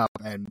Cooper Kupp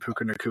and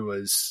Puka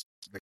Nakua's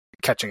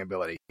catching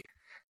ability?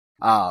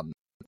 I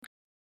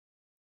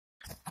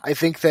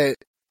think that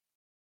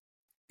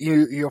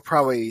you'll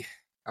probably,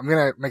 I'm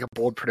going to make a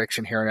bold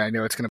prediction here, and I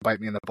know it's going to bite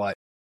me in the butt.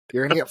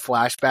 You're going to get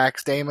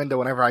flashbacks, Damon, to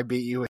whenever I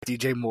beat you with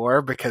DJ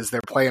Moore, because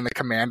they're playing the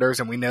Commanders,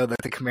 and we know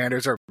that the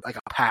Commanders are like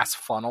a pass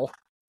funnel.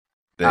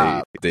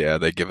 They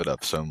give it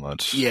up so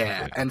much.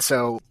 Yeah, and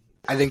so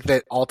I think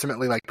that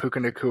ultimately, like, Puka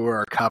Nakua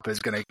or Kupp is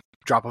going to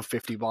drop a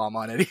 50 bomb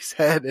on Eddie's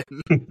head.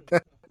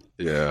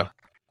 Yeah.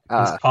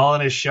 He's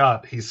calling his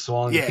shot. He's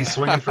swinging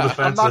for the fences.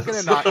 I'm not going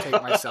to not take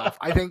myself.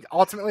 I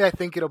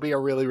think it'll be a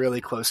really, really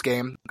close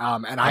game.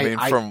 Go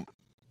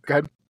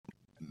ahead.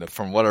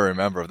 From what I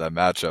remember of that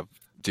matchup,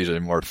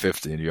 DJ Moore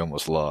 50 and you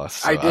almost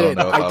lost. So I did. I don't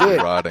know if I'll be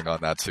riding on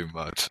that too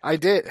much. I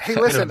did. Hey,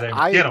 listen,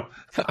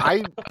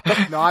 I'm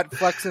not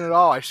flexing at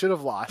all. I should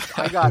have lost.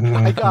 I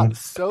got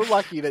so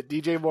lucky that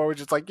DJ Moore was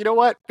just like, you know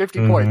what,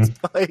 50 points.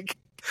 Like,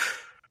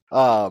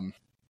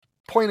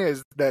 point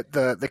is that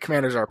the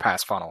Commanders are a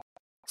pass funnel.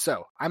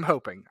 So I'm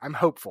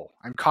hopeful.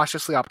 I'm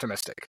cautiously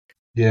optimistic.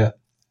 Yeah.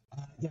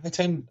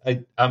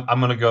 I'm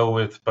going to go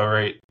with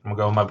Boatwright. I'm going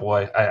to go with my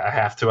boy. I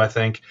have to, I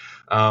think.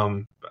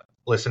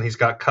 Listen, he's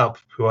got Kupp,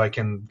 who I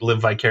can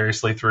live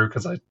vicariously through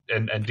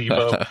and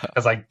Debo,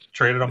 because I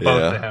traded them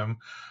both to him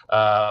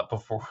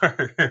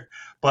before.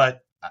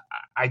 But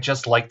I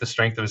just like the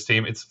strength of his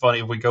team. It's funny,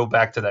 if we go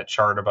back to that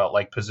chart about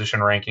like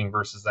position ranking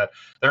versus that,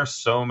 there are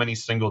so many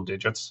single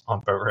digits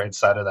on Boatwright's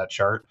side of that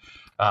chart.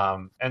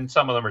 And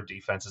some of them are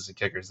defenses and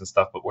kickers and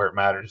stuff, but where it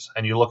matters.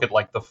 And you look at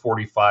like the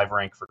 45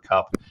 rank for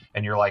Kupp,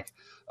 and you're like,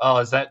 oh,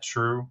 is that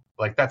true?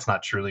 Like, he's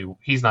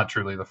not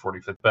truly the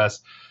 45th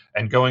best.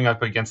 And going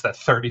up against that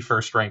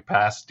 31st ranked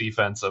pass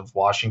defense of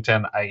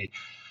Washington, I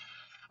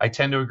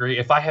tend to agree.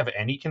 If I have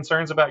any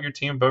concerns about your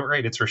team,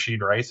 Boatwright, it's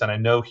Rashid Rice, and I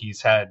know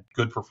he's had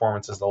good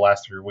performances the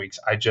last 3 weeks.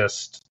 I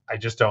just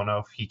don't know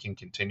if he can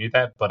continue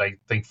that, but I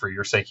think for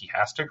your sake he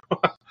has to.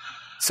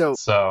 So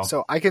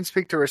I can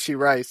speak to Rashid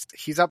Rice.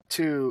 He's up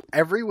to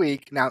every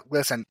week. Now,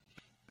 listen,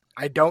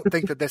 I don't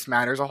think that this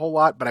matters a whole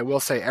lot, but I will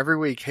say every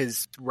week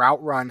his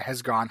route run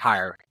has gone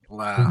higher.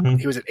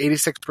 He was at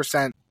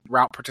 86%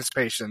 route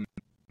participation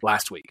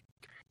last week.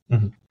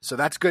 So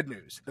that's good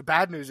news. The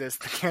bad news is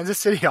the Kansas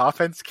City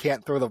offense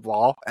can't throw the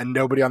ball, and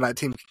nobody on that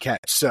team can catch.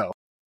 So,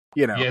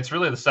 Yeah, it's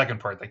really the second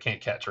part they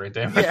can't catch, right,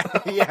 Damon?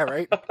 Yeah,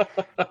 right.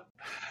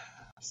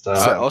 So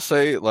I'll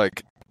say,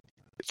 like,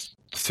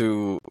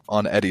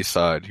 on Eddie's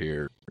side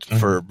here,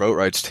 for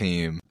Boatwright's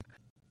team,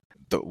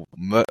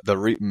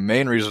 the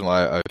main reason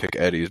why I pick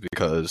Eddie is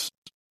because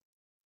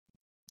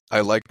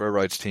I like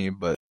Boatwright's team,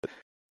 but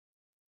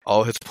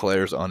all his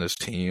players on his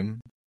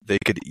team, they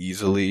could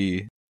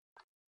easily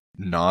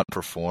not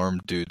perform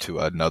due to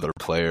another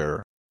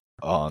player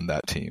on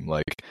that team.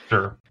 Like,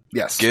 sure.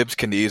 Yes. Gibbs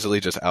can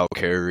easily just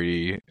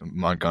outcarry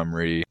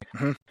Montgomery.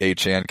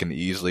 Achane can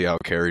easily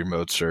outcarry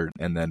Mozart,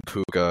 and then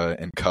Puka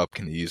and Kupp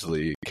can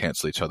easily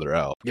cancel each other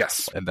out.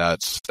 Yes. And that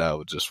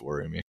would just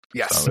worry me.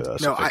 Yes.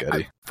 No,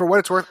 I, for what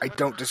it's worth, I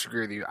don't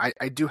disagree with you.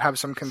 I do have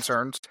some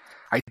concerns.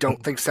 I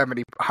don't think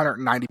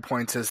 190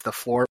 points is the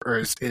floor, or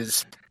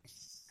is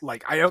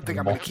like, I don't think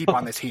I'm going to keep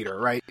on this heater,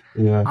 right?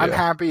 I'm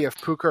happy if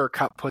Puka or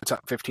Kupp puts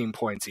up 15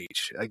 points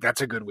each. Like, that's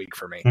a good week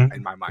for me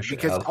in my mind,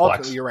 because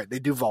ultimately, you're right, they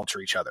do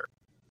vulture each other.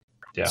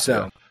 Yeah.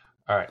 So,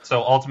 all right.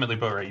 So ultimately,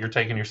 Boatwright, you're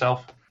taking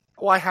yourself?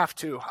 Well, I have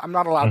to. I'm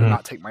not allowed to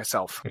not take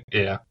myself.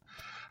 Yeah.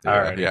 All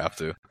right. You have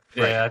to.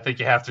 Yeah, I think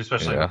you have to,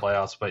 especially in the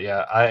playoffs. But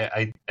yeah,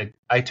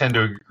 I tend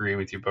to agree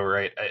with you,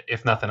 Boatwright.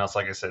 If nothing else,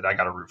 like I said, I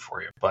got to root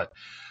for you. But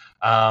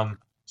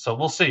so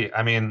we'll see.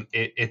 I mean,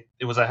 it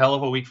was a hell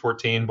of a week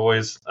 14,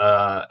 boys,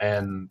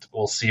 and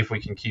we'll see if we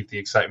can keep the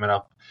excitement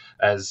up.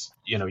 As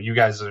you know, you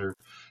guys are,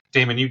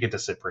 Damon, you get to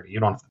sit pretty.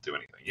 You don't have to do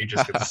anything. You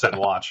just get to sit and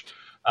watch.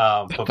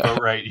 But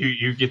Boatwright,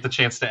 you get the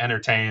chance to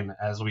entertain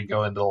as we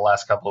go into the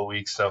last couple of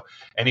weeks. So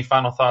any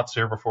final thoughts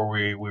here before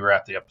we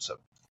wrap the episode?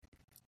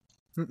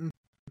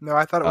 No,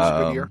 I thought it was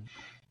a good year.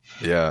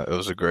 Yeah, it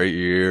was a great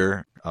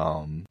year.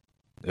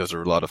 It was a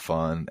lot of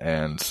fun,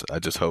 and I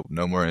just hope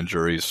no more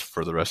injuries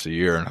for the rest of the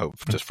year, and hope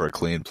just for a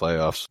clean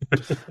playoffs.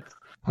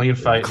 Clean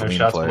fight, no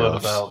shots playoffs. below the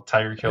belt.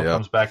 Tyreek Hill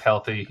comes back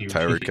healthy.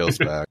 Tyreek Hill's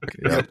back.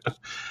 Yep.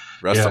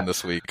 Rest him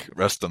this week.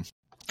 Rest him.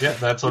 Yeah,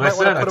 that's what I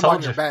said. I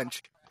told you.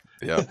 Bench.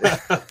 Yeah,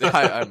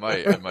 I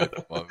might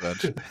on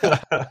bench.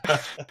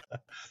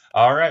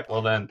 All right,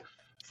 well then,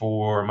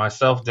 for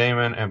myself,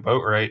 Damon, and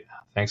Boatwright,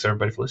 thanks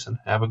everybody for listening.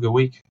 Have a good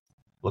week.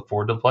 Look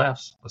forward to the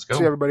playoffs. Let's go.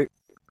 See you, everybody.